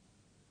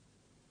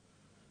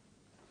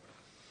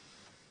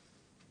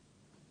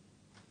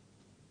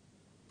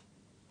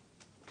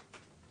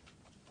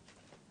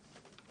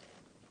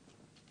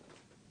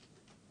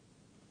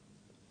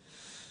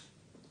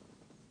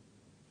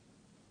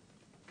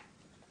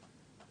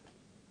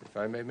 If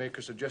I may make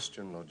a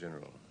suggestion, Lord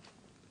General.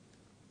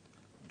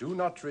 Do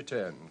not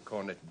return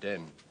Cornet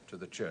Den to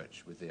the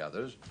church with the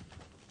others.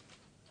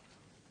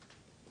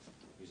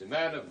 He's a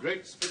man of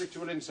great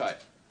spiritual insight.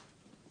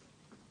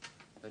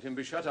 Let him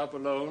be shut up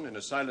alone in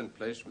a silent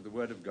place with the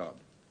word of God.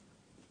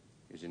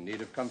 He's in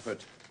need of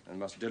comfort and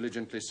must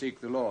diligently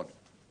seek the Lord.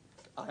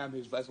 I am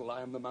his vessel.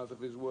 I am the mouth of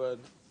his word.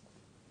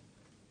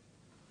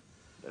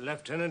 The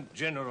Lieutenant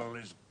General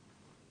is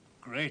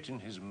great in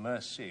his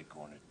mercy,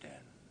 Cornet Den.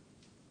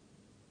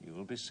 You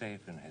will be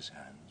safe in his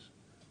hands.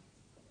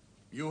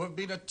 You have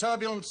been a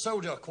turbulent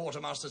soldier,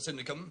 Quartermaster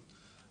Syndicum,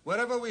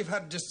 Wherever we've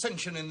had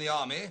dissension in the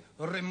army,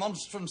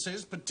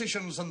 remonstrances,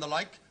 petitions and the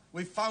like,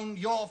 we've found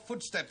your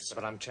footsteps.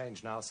 But I'm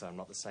changed now, sir. I'm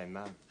not the same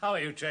man. How are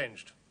you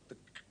changed? The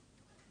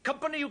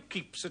company you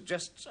keep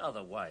suggests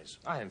otherwise.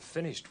 I am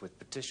finished with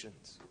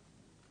petitions.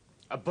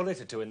 A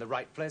bullet or two in the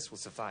right place will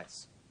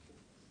suffice.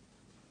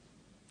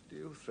 Do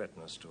you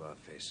threaten us to our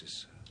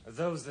faces?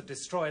 Those that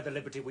destroy the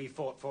liberty we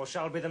fought for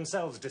shall be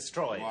themselves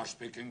destroyed. You are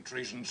speaking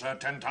treason, sir,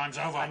 10 times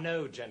over. I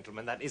know,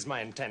 gentlemen, that is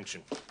my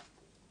intention.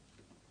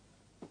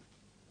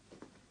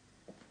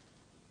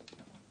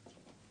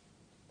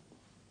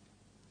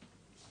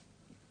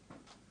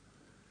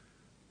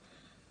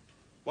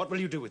 What will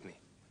you do with me?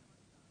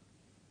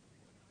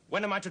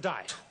 When am I to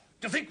die?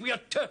 To think we are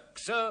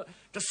Turks, sir,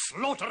 to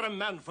slaughter a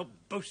man for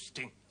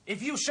boasting.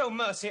 If you show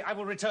mercy, I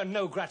will return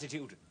no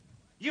gratitude.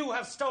 You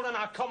have stolen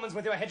our commons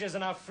with your hedges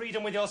and our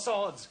freedom with your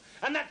swords,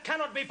 and that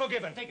cannot be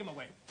forgiven. Take him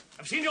away.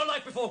 I've seen your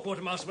life before,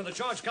 Quartermaster, when the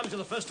charge comes to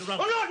the first to run.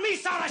 Oh, not me,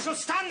 sir! I shall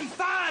stand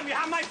firm! You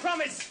have my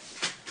promise!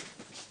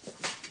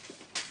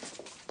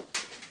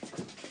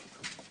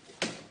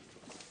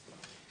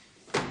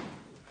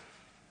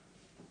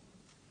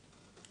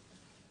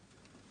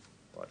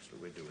 What shall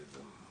we do with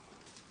them?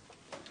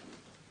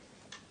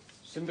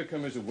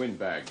 Syndicum is a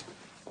windbag.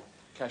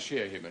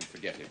 Cashier him and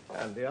forget him.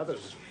 And the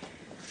others?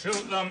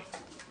 Shoot them.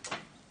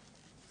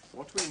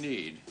 What we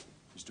need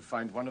is to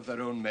find one of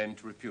their own men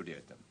to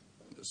repudiate them.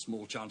 There's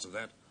small chance of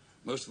that.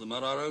 Most of them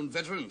are our own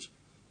veterans.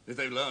 If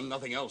they've learned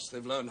nothing else,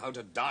 they've learned how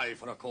to die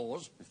for a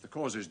cause. If the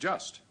cause is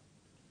just.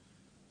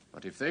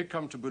 But if they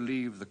come to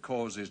believe the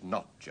cause is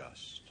not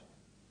just,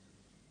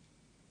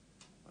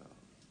 well.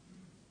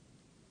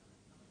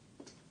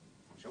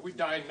 Shall we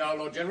dine now,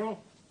 Lord General?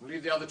 And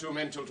leave the other 2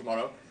 men till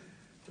tomorrow?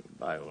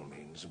 By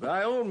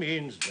all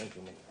means,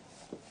 gentlemen.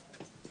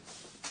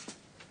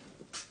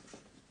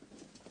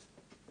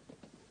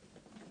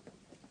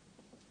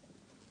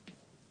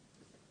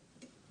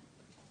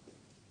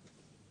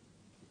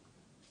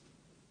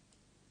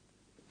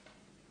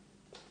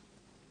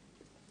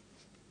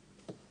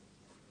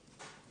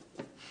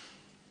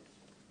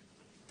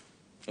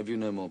 Have you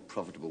no more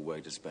profitable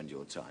way to spend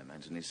your time,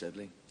 Anthony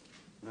Sedley?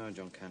 No,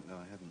 John Cantlow,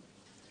 I haven't.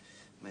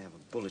 May have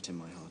a bullet in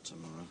my heart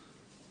tomorrow.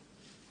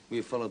 We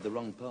have followed the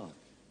wrong path,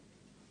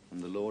 and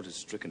the Lord has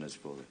stricken us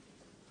for it.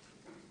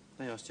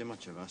 They ask too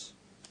much of us.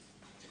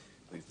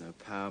 We've no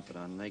power but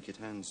our naked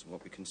hands,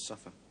 what we can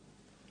suffer.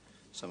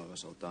 Some of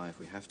us will die if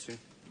we have to,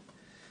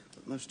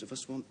 but most of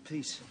us want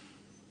peace.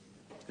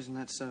 Isn't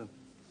that so?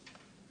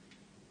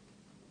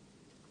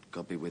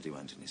 God be with you,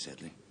 Anthony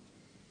Sedley.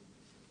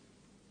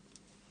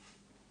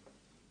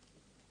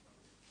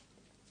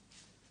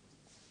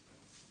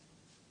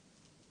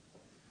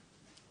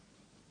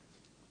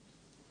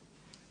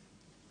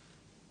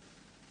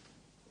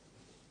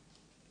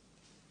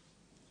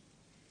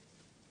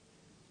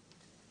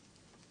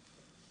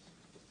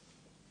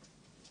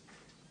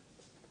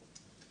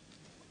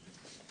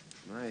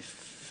 My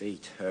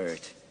feet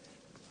hurt.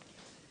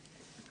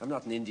 I'm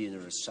not an Indian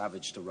or a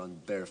savage to run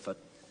barefoot.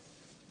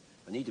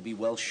 I need to be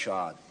well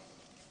shod.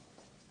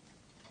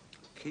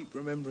 Keep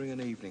remembering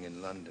an evening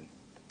in London.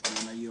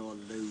 One of your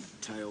lewd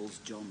tales,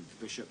 John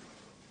Bishop.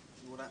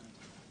 What happened?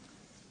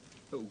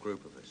 Little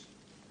group of us.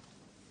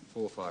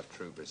 4 or 5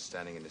 troopers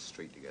standing in the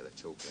street together,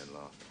 talking and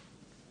laughing.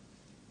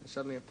 And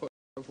suddenly a pot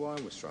of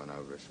wine was thrown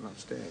over us from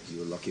upstairs. You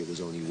were lucky it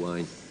was only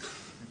wine.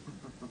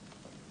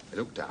 I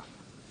looked up,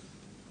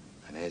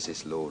 and there's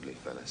this lordly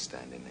fella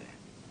standing there,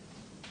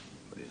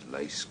 with his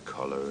lace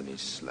collar and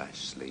his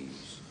slashed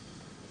sleeves.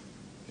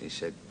 He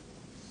said,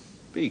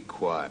 "Be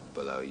quiet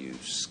below, you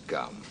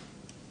scum.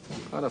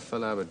 Can't a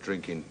fellow have a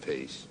drink in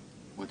peace?"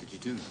 What did you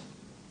do?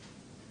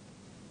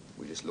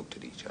 We just looked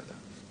at each other.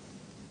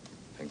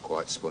 And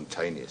quite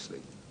spontaneously,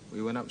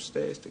 we went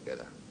upstairs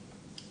together.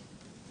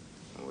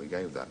 And we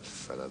gave that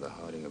fella the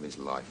hiding of his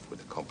life with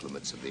the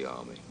compliments of the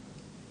army.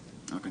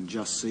 I can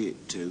just see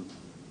it, too.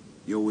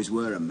 You always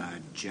were a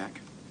mad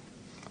Jack.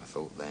 I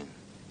thought then,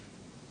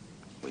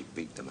 we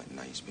beat them at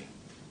Naseby.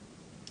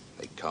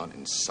 They can't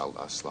insult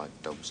us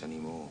like dogs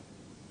anymore.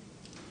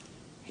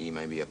 He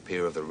may be a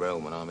peer of the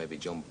realm, and I may be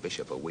John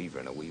Bishop, a weaver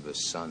and a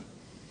weaver's son.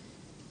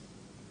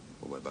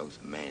 But we're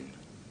both men.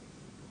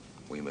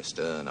 We must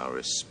earn our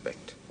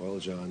respect. Well,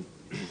 John,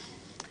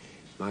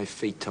 my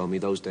feet tell me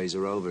those days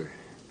are over.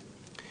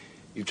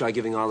 You try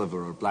giving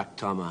Oliver or Black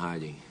Tom a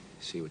hiding.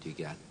 See what you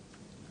get.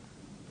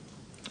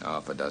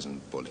 6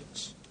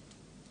 bullets.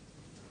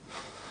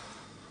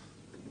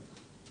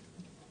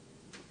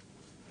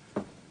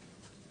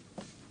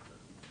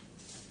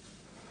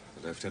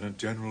 The Lieutenant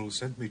General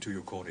sent me to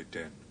your cornered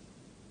den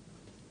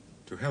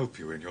to help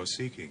you in your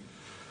seeking.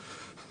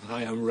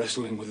 I am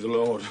wrestling with the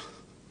Lord.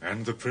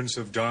 And the Prince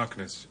of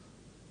Darkness.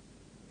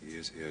 He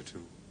is here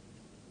too.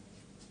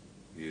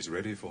 He is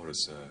ready for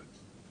us, sir,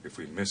 if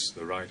we miss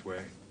the right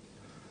way.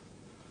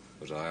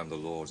 But I am the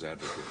Lord's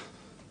advocate,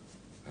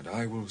 and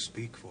I will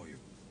speak for you.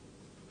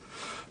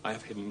 I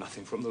have hidden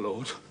nothing from the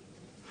Lord.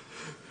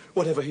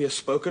 Whatever he has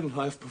spoken,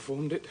 I have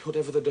performed it,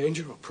 whatever the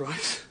danger or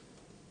price.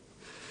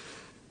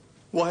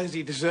 Why has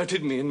he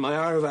deserted me in my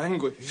hour of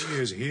anguish? He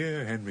is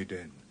here, Henry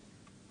Dent.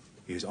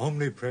 He is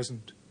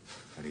omnipresent,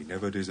 and he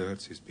never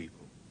deserts his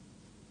people.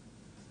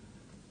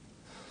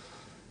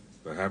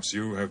 Perhaps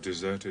you have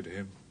deserted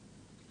him.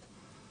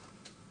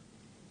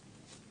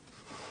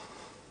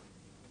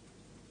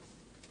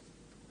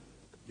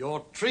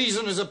 Your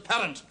treason is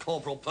apparent,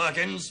 Corporal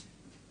Perkins.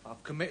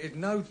 I've committed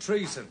no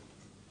treason.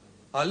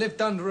 I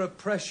lived under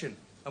oppression,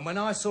 and when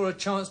I saw a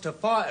chance to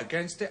fight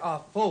against it, I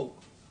fought.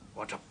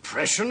 What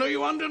oppression are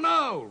you under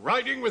now?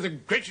 Riding with the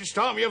greatest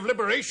army of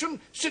liberation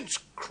since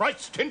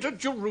Christ entered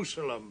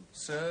Jerusalem.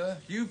 Sir,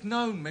 you've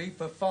known me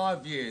for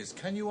 5 years.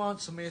 Can you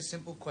answer me a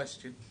simple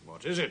question?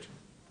 What is it?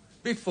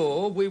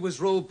 Before, we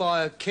was ruled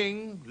by a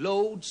king,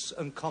 lords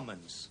and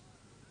commons.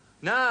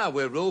 Now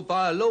we're ruled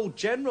by a Lord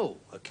General,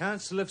 a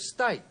Council of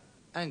State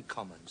and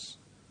Commons.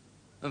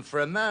 And for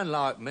a man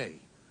like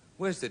me,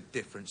 where's the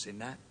difference in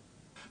that?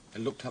 I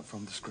looked up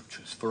from the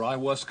scriptures, for I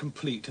was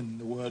complete in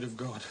the word of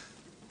God.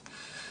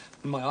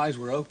 And my eyes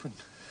were opened.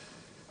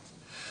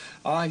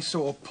 I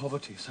saw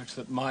poverty such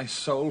that my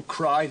soul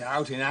cried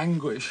out in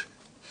anguish.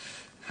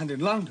 And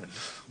in London,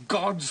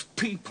 God's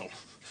people,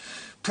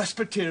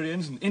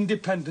 Presbyterians and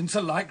Independents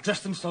alike, dress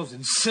themselves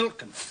in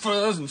silk and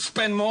furs and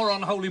spend more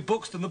on holy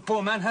books than the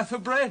poor man hath for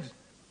bread.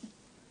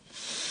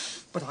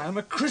 But I am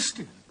a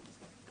Christian.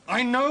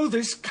 I know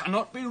this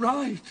cannot be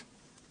right.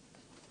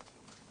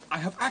 I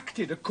have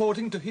acted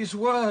according to his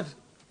word,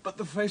 but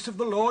the face of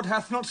the Lord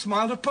hath not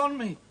smiled upon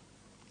me.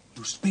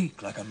 You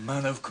speak like a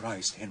man of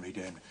Christ, Henry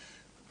Dent,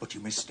 but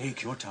you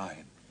mistake your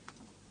time.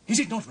 Is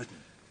it not written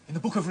in the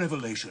book of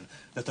Revelation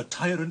that the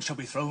tyrant shall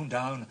be thrown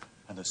down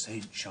and the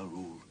saints shall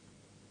rule?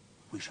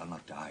 We shall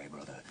not die,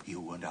 brother,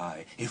 you and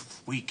I,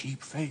 if we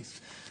keep faith,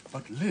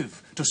 but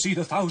live to see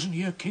the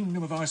 1,000-year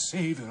kingdom of our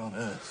Saviour on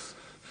earth.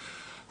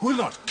 Will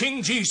not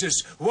King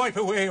Jesus wipe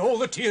away all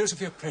the tears of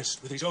the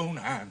oppressed with his own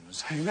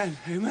hands? Amen,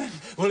 amen.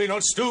 Will he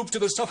not stoop to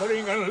the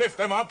suffering and lift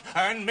them up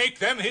and make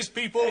them his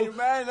people?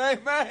 Amen,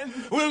 amen.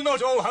 Will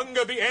not all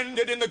hunger be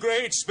ended in the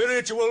great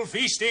spiritual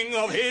feasting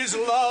of his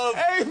love?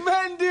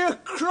 Amen, dear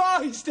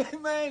Christ,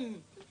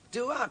 amen.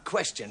 Do our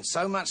questions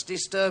so much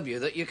disturb you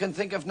that you can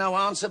think of no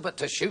answer but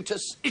to shoot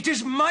us? It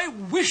is my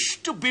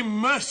wish to be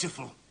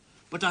merciful,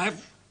 but I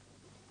have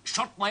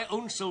shot my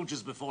own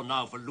soldiers before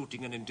now for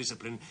looting and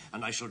indiscipline,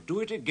 and I shall do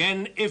it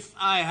again if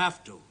I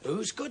have to.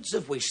 Whose goods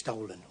have we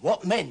stolen?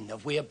 What men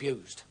have we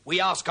abused?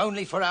 We ask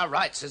only for our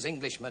rights as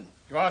Englishmen.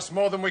 You ask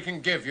more than we can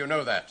give, you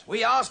know that.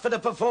 We ask for the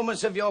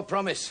performance of your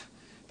promise.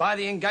 By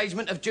the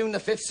engagement of June the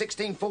 5th,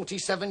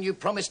 1647, you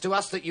promised to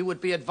us that you would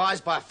be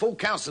advised by a full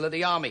council of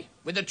the army,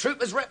 with the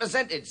troopers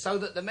represented, so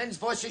that the men's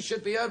voices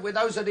should be heard with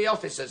those of the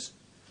officers.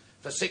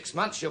 For 6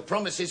 months, your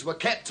promises were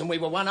kept, and we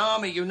were one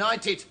army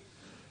united.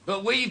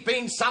 But we've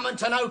been summoned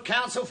to no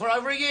council for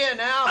over a year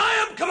now.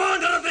 I am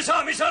commander of this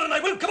army, sir, and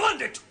I will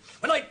command it.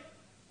 When I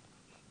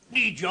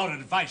need your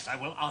advice, I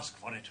will ask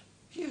for it.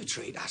 You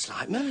treat us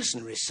like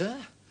mercenaries, sir.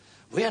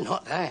 We're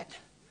not that.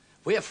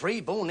 We're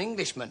free-born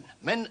Englishmen,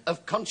 men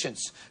of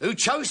conscience, who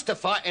chose to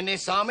fight in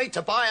this army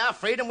to buy our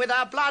freedom with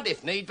our blood,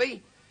 if need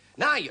be.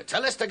 Now you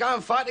tell us to go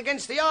and fight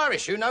against the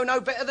Irish, who know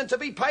no better than to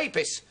be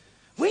papists.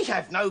 We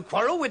have no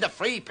quarrel with the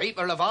free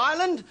people of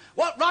Ireland.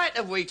 What right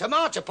have we to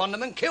march upon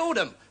them and kill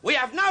them? We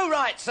have no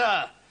right,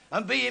 sir.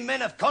 And being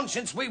men of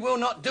conscience, we will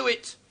not do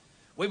it.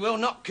 We will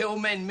not kill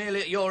men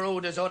merely at your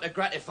orders or to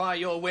gratify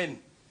your whim.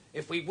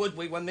 If we would,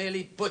 we were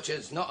merely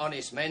butchers, not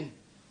honest men.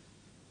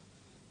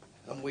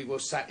 And we will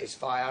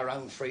satisfy our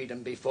own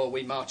freedom before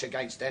we march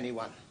against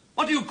anyone.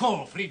 What do you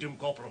call freedom,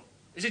 Corporal?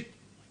 Is it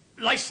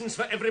licence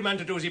for every man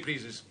to do as he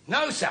pleases?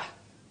 No, sir.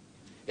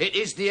 It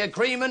is the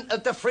agreement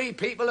of the free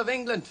people of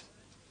England.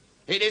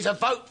 It is a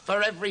vote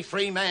for every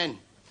free man.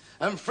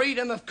 And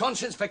freedom of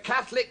conscience for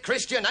Catholic,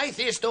 Christian,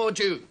 atheist or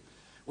Jew.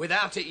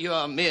 Without it, you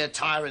are mere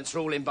tyrants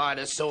ruling by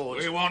the sword.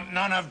 We want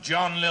none of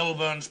John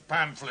Lilburn's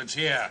pamphlets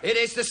here. It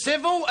is the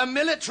civil and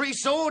military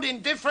sword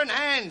in different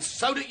hands,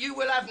 so that you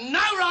will have no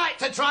right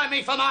to try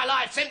me for my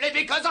life simply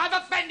because I've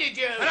offended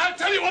you. And I'll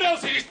tell you what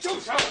else it is too,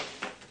 sir.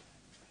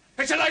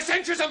 It's a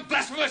licentious and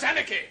blasphemous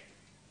anarchy.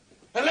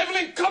 A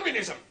levelling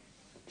communism,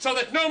 so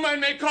that no man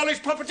may call his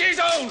property his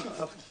own.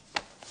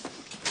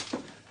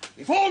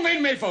 If all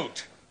men may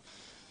vote,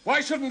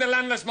 why shouldn't the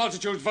landless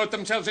multitudes vote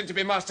themselves in to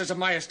be masters of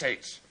my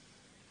estates?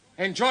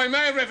 Enjoy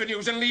my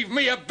revenues and leave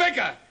me a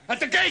beggar at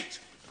the gate!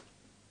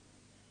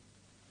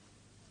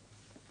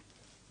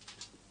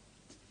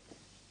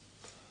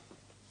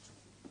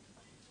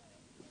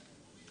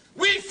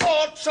 We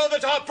fought so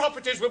that our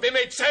properties would be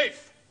made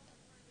safe.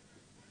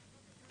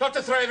 Not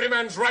to throw every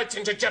man's rights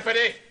into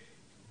jeopardy.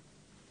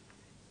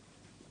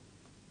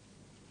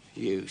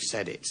 You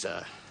said it,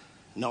 sir.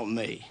 Not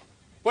me.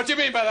 What do you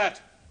mean by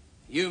that?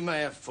 You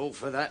may have fought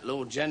for that,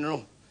 Lord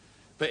General.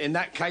 But in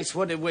that case,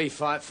 what did we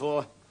fight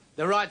for?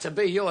 The right to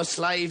be your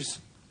slaves.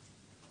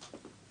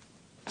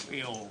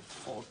 We all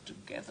fought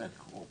together,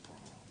 Corporal,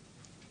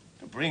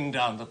 to bring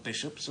down the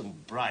bishops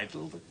and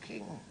bridle the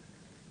king.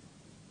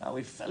 Now,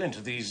 we fell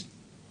into these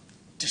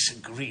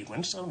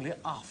disagreements only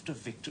after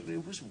victory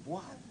was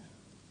won.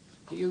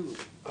 You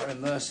are a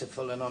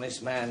merciful and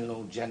honest man,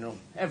 Lord General.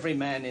 Every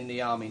man in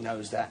the army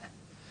knows that.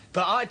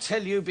 But I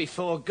tell you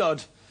before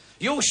God,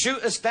 you'll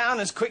shoot us down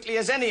as quickly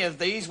as any of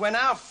these when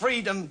our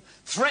freedom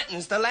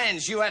threatens the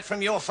lands you had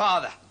from your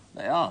father.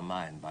 They are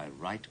mine by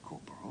right,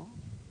 Corporal.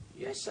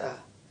 Yes, sir.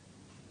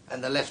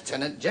 And the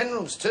Lieutenant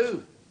Generals,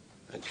 too.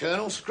 And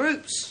Colonel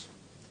Scroops.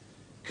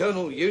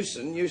 Colonel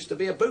Jayston used to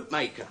be a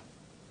bootmaker.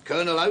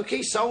 Colonel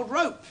Oakey sold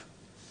rope.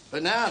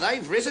 But now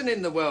they've risen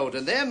in the world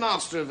and they're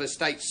master of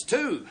estates,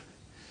 too.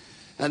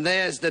 And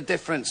there's the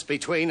difference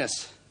between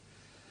us.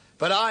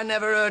 But I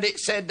never heard it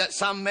said that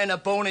some men are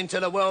born into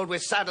the world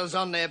with saddles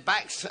on their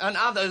backs and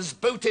others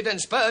booted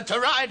and spurred to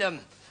ride them.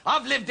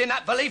 I've lived in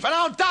that belief and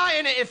I'll die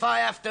in it if I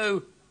have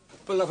to.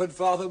 Beloved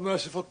Father,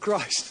 merciful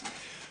Christ,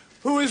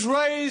 who has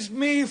raised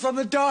me from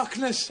the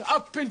darkness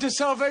up into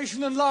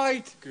salvation and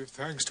light. Give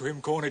thanks to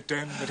him, Cornet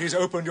Den, that he's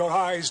opened your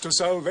eyes to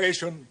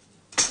salvation.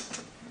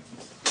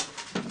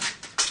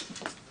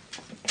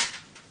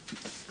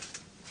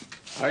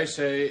 I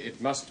say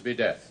it must be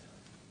death.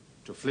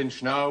 To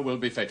flinch now will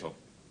be fatal.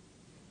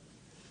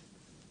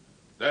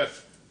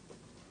 Death.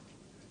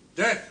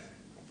 Death.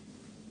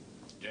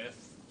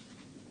 Death.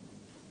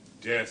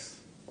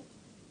 Death.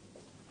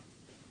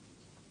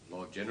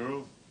 Lord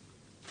General.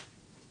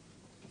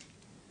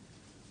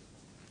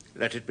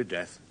 Let it be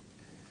death,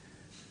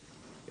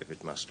 if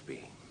it must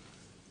be.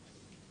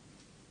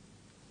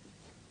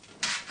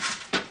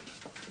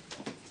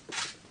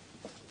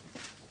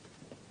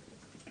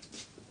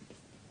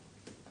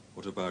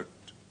 What about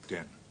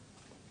Den?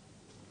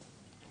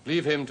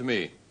 Leave him to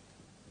me.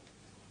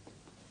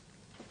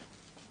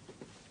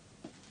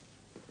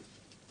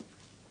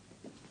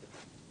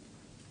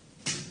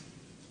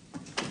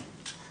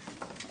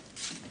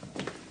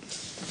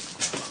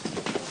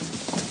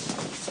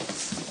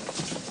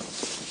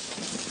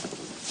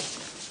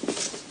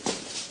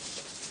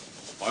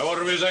 By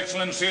order of His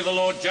Excellency, the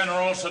Lord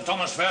General, Sir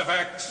Thomas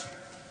Fairfax,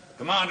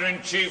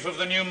 Commander-in-Chief of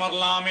the new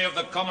model army of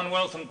the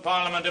Commonwealth and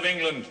Parliament of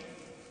England.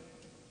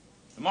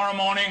 Tomorrow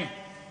morning,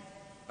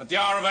 at the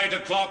hour of 8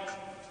 o'clock,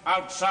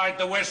 outside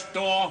the west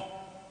door,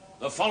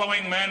 the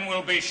following men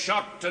will be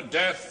shot to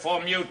death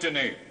for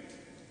mutiny.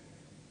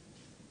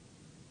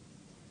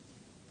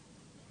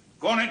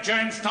 Cornet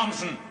James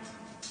Thompson.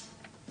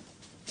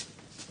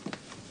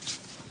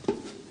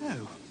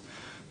 No.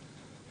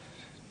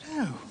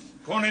 No.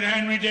 Cornet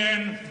Henry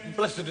Den.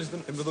 Blessed is the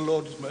name of the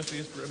Lord, His mercy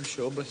is forever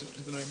sure. Blessed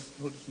is the name of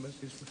the Lord, His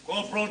mercy is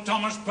forever. Corporal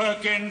Thomas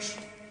Perkins.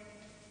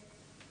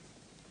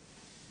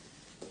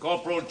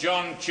 Corporal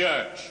John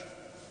Church.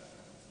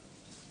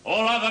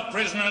 All other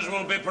prisoners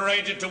will be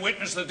paraded to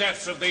witness the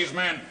deaths of these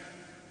men.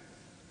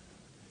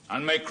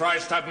 And may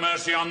Christ have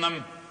mercy on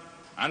them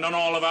and on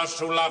all of us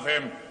who love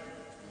him.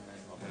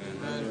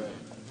 Amen.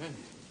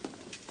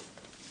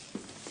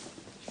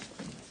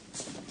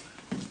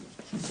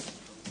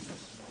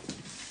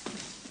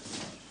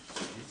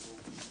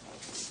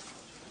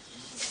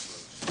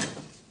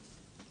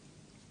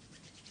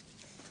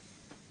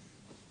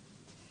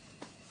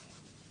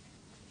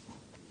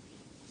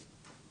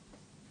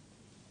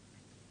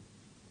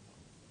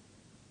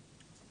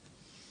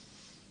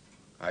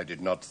 I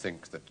did not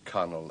think that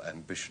carnal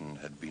ambition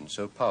had been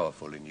so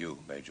powerful in you,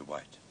 Major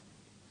White.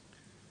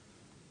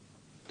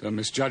 Don't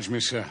misjudge me,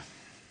 sir.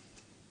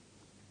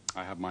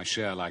 I have my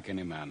share like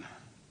any man.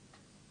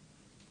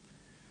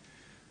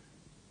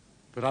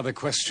 But other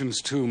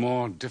questions, too,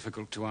 more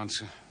difficult to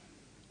answer.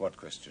 What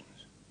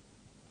questions?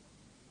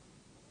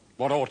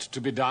 What ought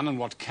to be done and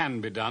what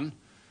can be done.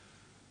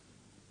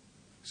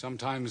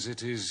 Sometimes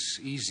it is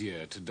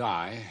easier to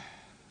die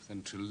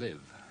than to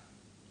live.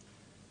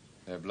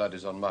 Their blood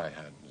is on my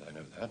hands, I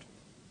know that.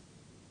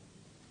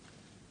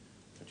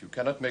 But you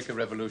cannot make a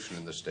revolution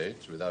in the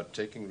States without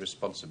taking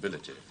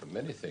responsibility for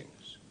many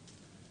things,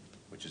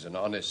 which as an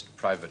honest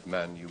private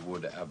man you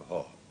would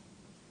abhor.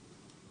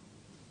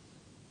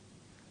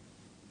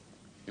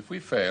 If we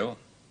fail,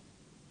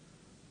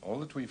 all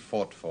that we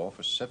fought for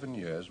 7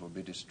 years will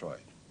be destroyed.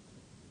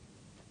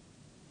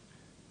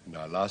 And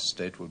our last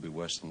state will be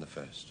worse than the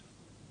first.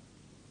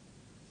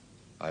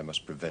 I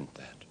must prevent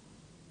that.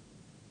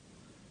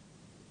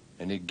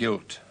 Any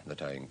guilt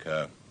that I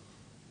incur,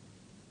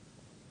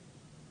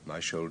 my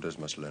shoulders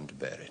must learn to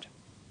bear it.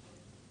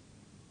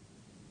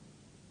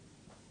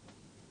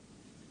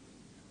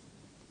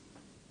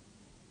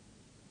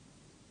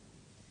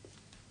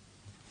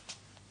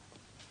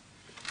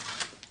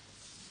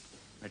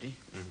 Ready?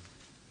 Are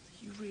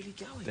you really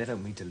going? They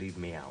don't mean to leave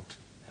me out.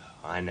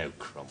 No, I know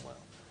Cromwell.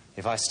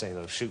 If I stay,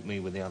 they'll shoot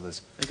me with the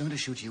others. They're going to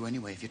shoot you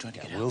anyway if you try to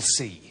get out. We'll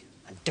see.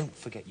 And don't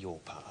forget your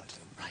part.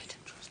 Right.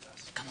 Trust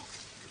us. Come on.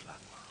 Good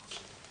luck,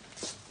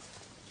 Miles.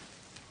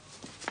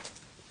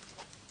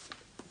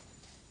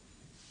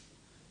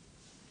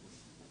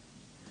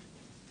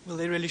 Will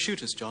they really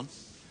shoot us, John?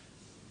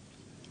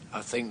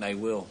 I think they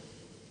will.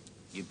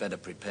 You better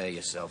prepare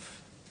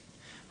yourself.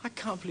 I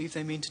can't believe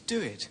they mean to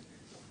do it.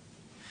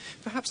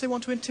 Perhaps they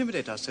want to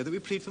intimidate us so that we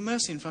plead for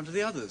mercy in front of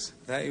the others.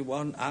 They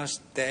want us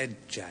dead,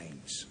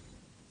 James.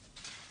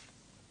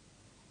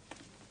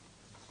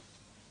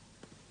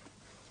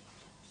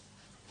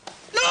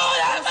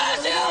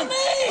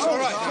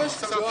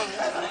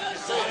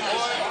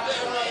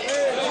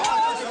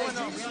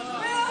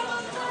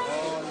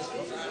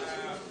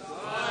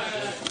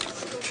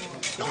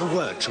 Not a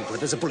word, trooper.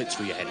 There's a bullet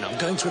through your head. Now, I'm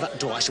going through that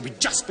door. I shall be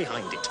just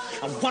behind it.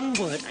 And one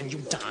word and you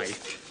die.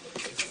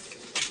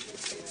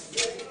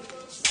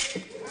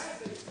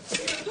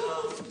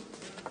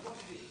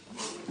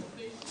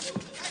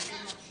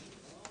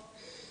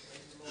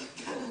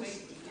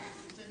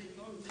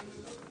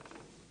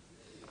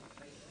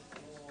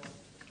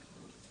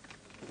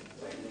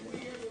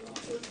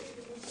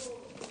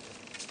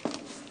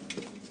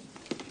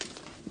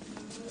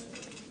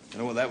 You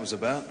know what that was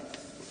about?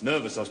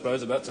 Nervous, I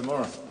suppose, about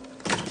tomorrow.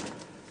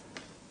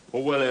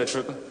 All well here,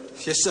 trooper?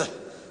 Yes, sir.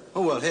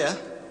 All well here.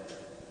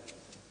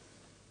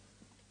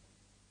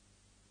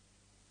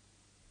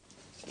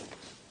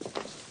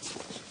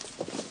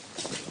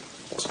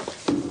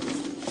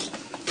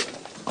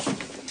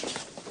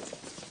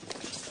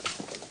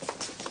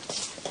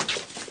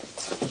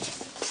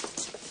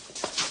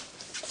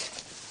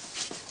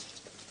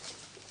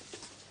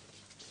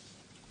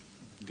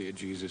 Dear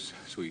Jesus,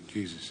 sweet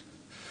Jesus,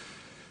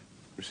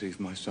 receive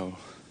my soul.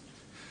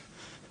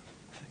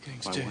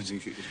 They're going to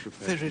do it.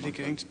 They're really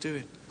going to do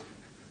it.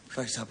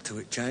 Face up to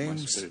it,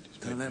 James.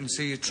 Don't let them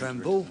see you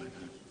tremble.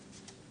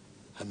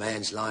 A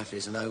man's life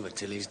isn't over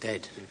till he's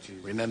dead.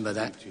 Remember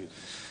that.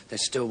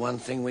 There's still one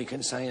thing we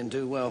can say and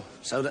do well,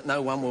 so that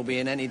no one will be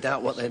in any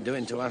doubt what they're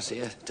doing to us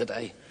here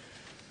today.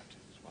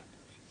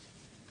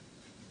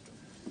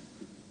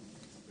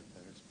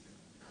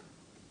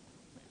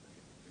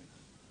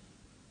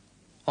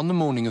 On the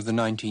morning of the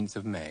 19th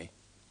of May,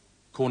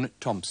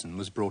 Cornet Thompson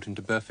was brought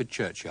into Burford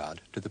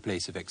churchyard to the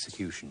place of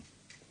execution.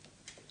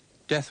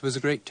 Death was a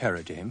great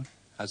terror to him,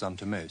 as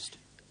unto most.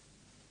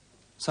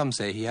 Some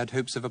say he had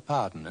hopes of a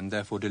pardon and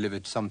therefore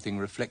delivered something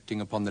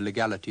reflecting upon the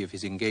legality of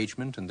his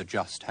engagement and the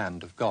just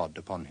hand of God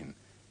upon him.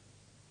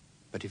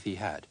 But if he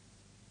had,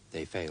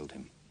 they failed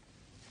him.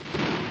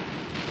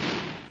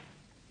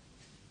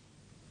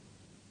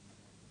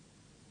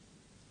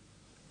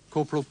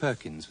 Corporal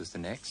Perkins was the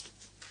next.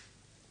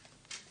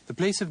 The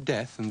place of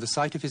death and the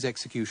sight of his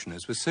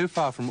executioners was so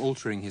far from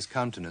altering his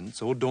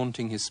countenance or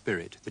daunting his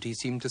spirit that he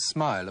seemed to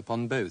smile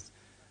upon both,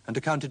 and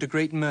accounted a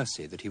great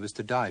mercy that he was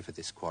to die for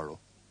this quarrel.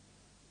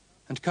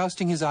 And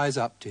casting his eyes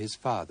up to his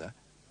father,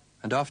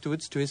 and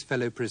afterwards to his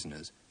fellow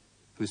prisoners,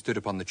 who stood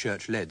upon the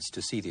church leads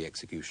to see the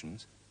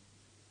executions,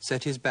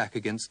 set his back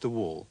against the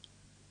wall,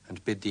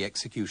 and bid the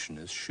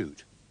executioners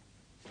shoot.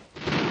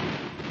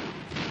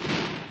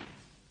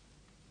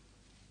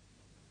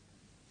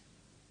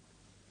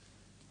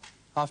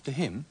 After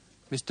him,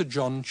 Mr.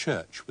 John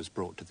Church was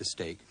brought to the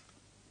stake.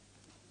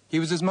 He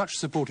was as much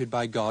supported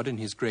by God in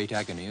his great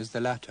agony as the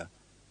latter.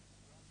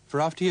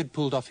 For after he had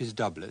pulled off his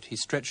doublet, he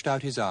stretched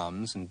out his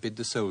arms and bid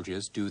the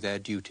soldiers do their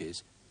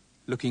duties,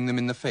 looking them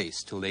in the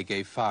face till they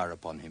gave fire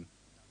upon him,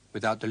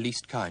 without the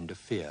least kind of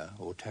fear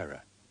or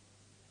terror.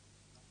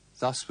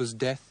 Thus was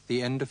death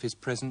the end of his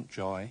present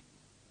joy,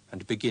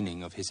 and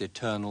beginning of his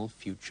eternal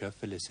future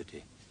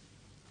felicity.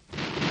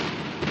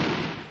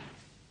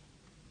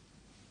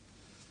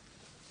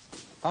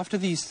 After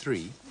these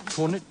three,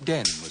 Cornet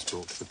Den was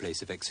brought to the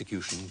place of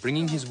execution,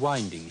 bringing his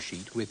winding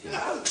sheet with him.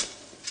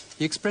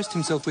 He expressed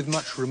himself with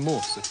much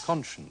remorse of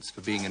conscience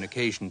for being an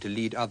occasion to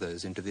lead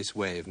others into this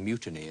way of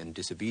mutiny and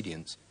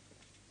disobedience.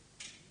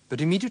 But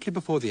immediately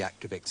before the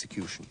act of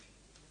execution,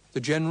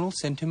 the general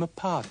sent him a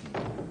pardon,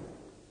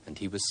 and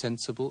he was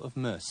sensible of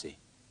mercy.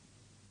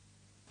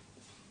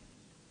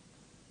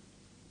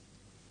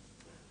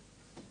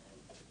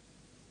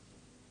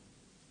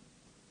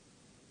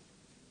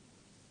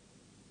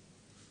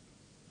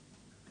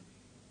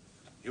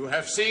 You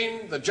have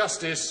seen the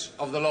justice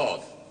of the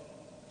Lord,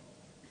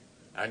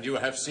 and you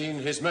have seen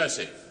his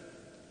mercy.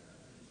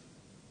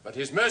 But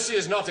his mercy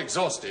is not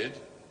exhausted.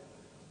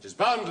 It is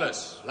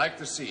boundless, like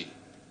the sea.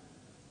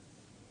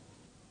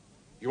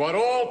 You are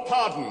all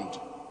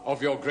pardoned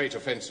of your great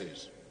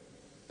offenses.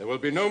 There will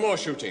be no more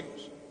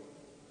shootings.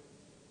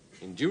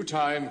 In due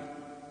time,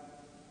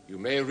 you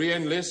may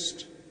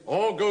re-enlist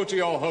or go to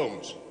your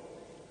homes.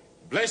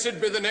 Blessed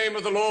be the name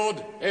of the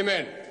Lord.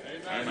 Amen.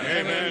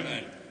 Amen.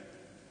 Amen.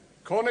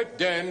 Cornet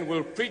Den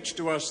will preach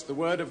to us the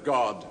word of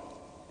God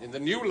in the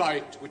new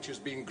light which has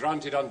been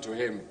granted unto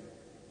him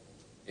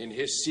in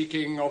his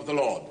seeking of the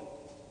Lord.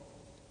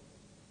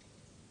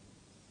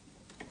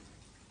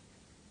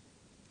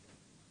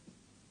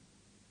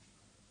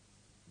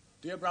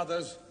 Dear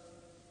brothers,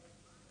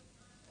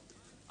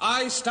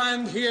 I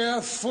stand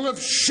here full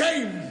of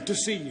shame to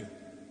see you,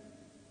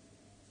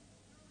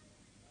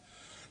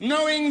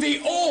 knowing the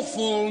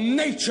awful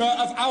nature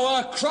of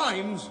our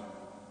crimes,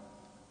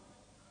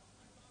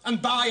 and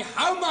by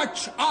how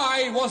much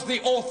I was the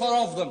author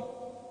of them.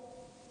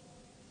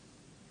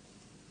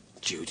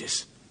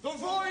 Judas. The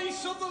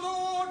voice of the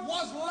Lord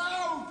was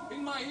loud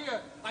in my ear.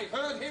 I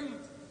heard him.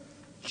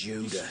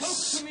 Judas. He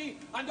spoke to me,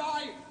 and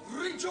I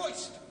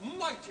rejoiced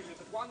mightily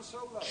that one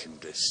so low,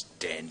 Judas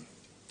Den.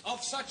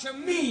 of such a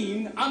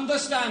mean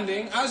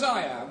understanding as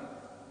I am,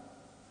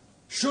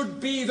 should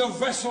be the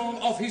vessel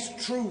of his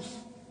truth.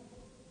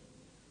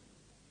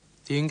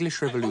 The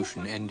English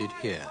Revolution ended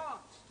here,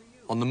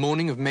 on the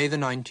morning of May the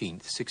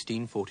 19th,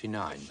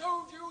 1649,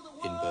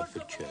 in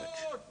Burford Church.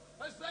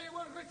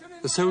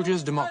 The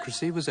soldiers'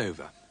 democracy was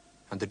over,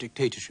 and the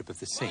dictatorship of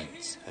the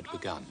saints had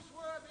begun.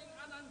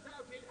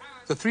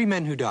 The 3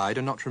 men who died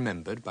are not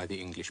remembered by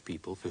the English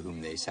people for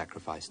whom they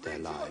sacrificed their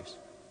lives.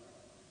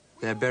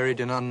 They're buried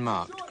in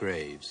unmarked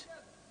graves,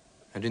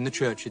 and in the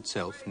church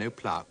itself no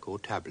plaque or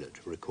tablet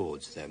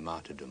records their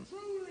martyrdom.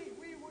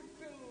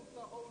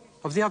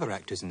 Of the other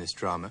actors in this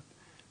drama,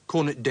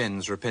 Cornet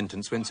Den's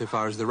repentance went so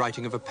far as the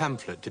writing of a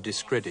pamphlet to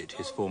discredit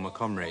his former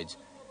comrades,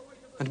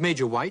 and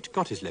Major White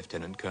got his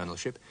lieutenant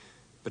colonelship,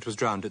 but was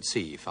drowned at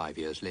sea 5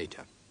 years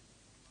later.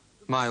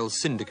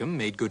 Miles Syndicum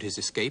made good his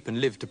escape and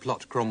lived to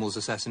plot Cromwell's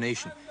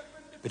assassination,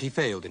 but he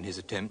failed in his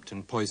attempt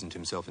and poisoned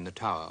himself in the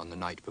Tower on the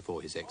night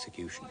before his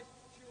execution.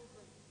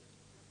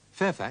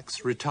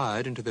 Fairfax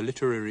retired into the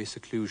literary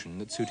seclusion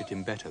that suited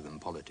him better than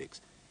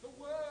politics,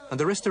 and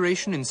the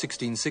Restoration in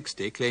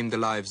 1660 claimed the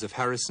lives of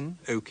Harrison,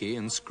 Oakey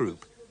and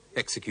Scroop,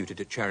 executed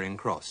at Charing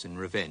Cross in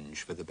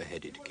revenge for the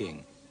beheaded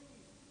king.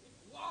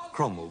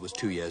 Cromwell was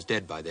 2 years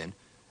dead by then,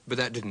 but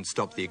that didn't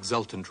stop the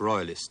exultant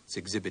royalists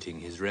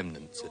exhibiting his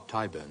remnants at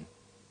Tyburn.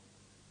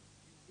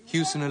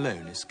 Hewson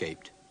alone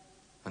escaped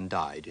and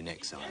died in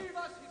exile.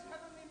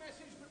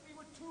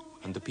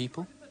 And the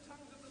people?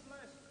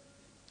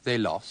 They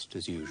lost,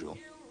 as usual.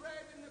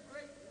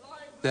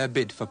 Their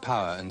bid for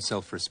power and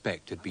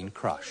self-respect had been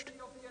crushed,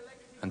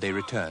 and they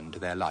returned to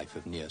their life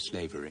of near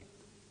slavery.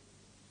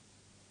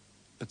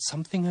 But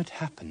something had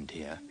happened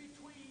here.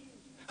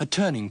 A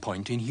turning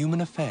point in human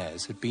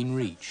affairs had been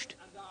reached.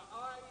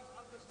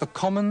 The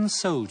common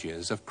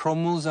soldiers of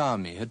Cromwell's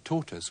army had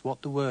taught us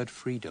what the word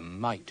freedom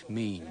might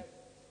mean.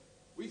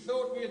 We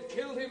thought we had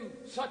killed him.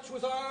 Such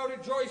was our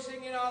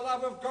rejoicing in our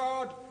love of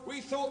God.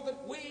 We thought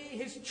that we,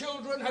 his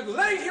children, had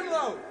laid him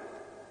low.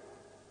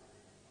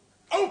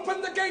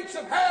 Opened the gates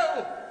of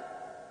hell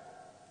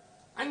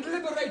and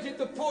liberated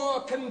the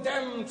poor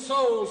condemned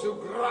souls who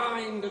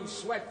grind and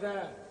sweat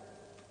there,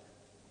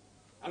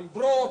 and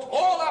brought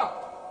all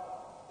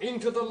up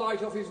into the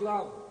light of his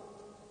love.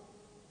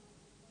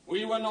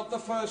 We were not the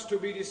first to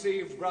be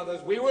deceived,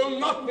 brothers. We will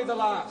not be the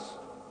last.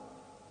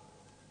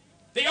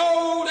 The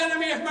old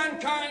enemy of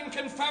mankind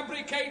can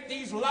fabricate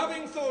these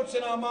loving thoughts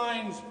in our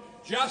minds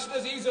just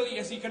as easily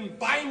as he can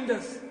bind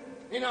us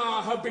in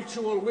our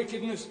habitual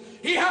wickedness.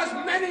 He has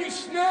many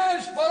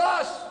snares for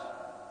us.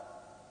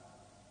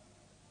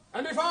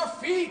 And if our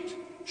feet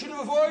should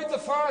avoid the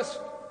first,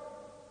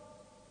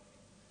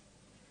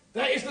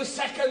 there is the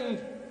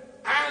second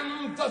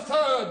and the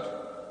third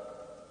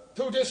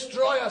to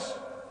destroy us.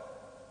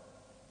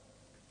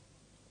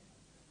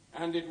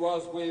 And it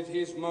was with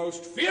his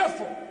most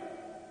fearful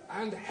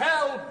and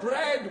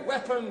hell-bred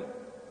weapon,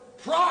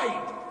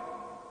 pride,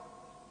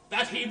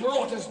 that he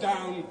brought us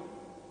down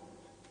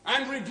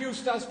and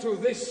reduced us to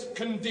this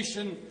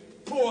condition,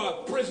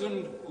 poor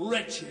prisoned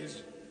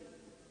wretches,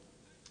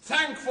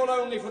 thankful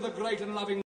only for the great and loving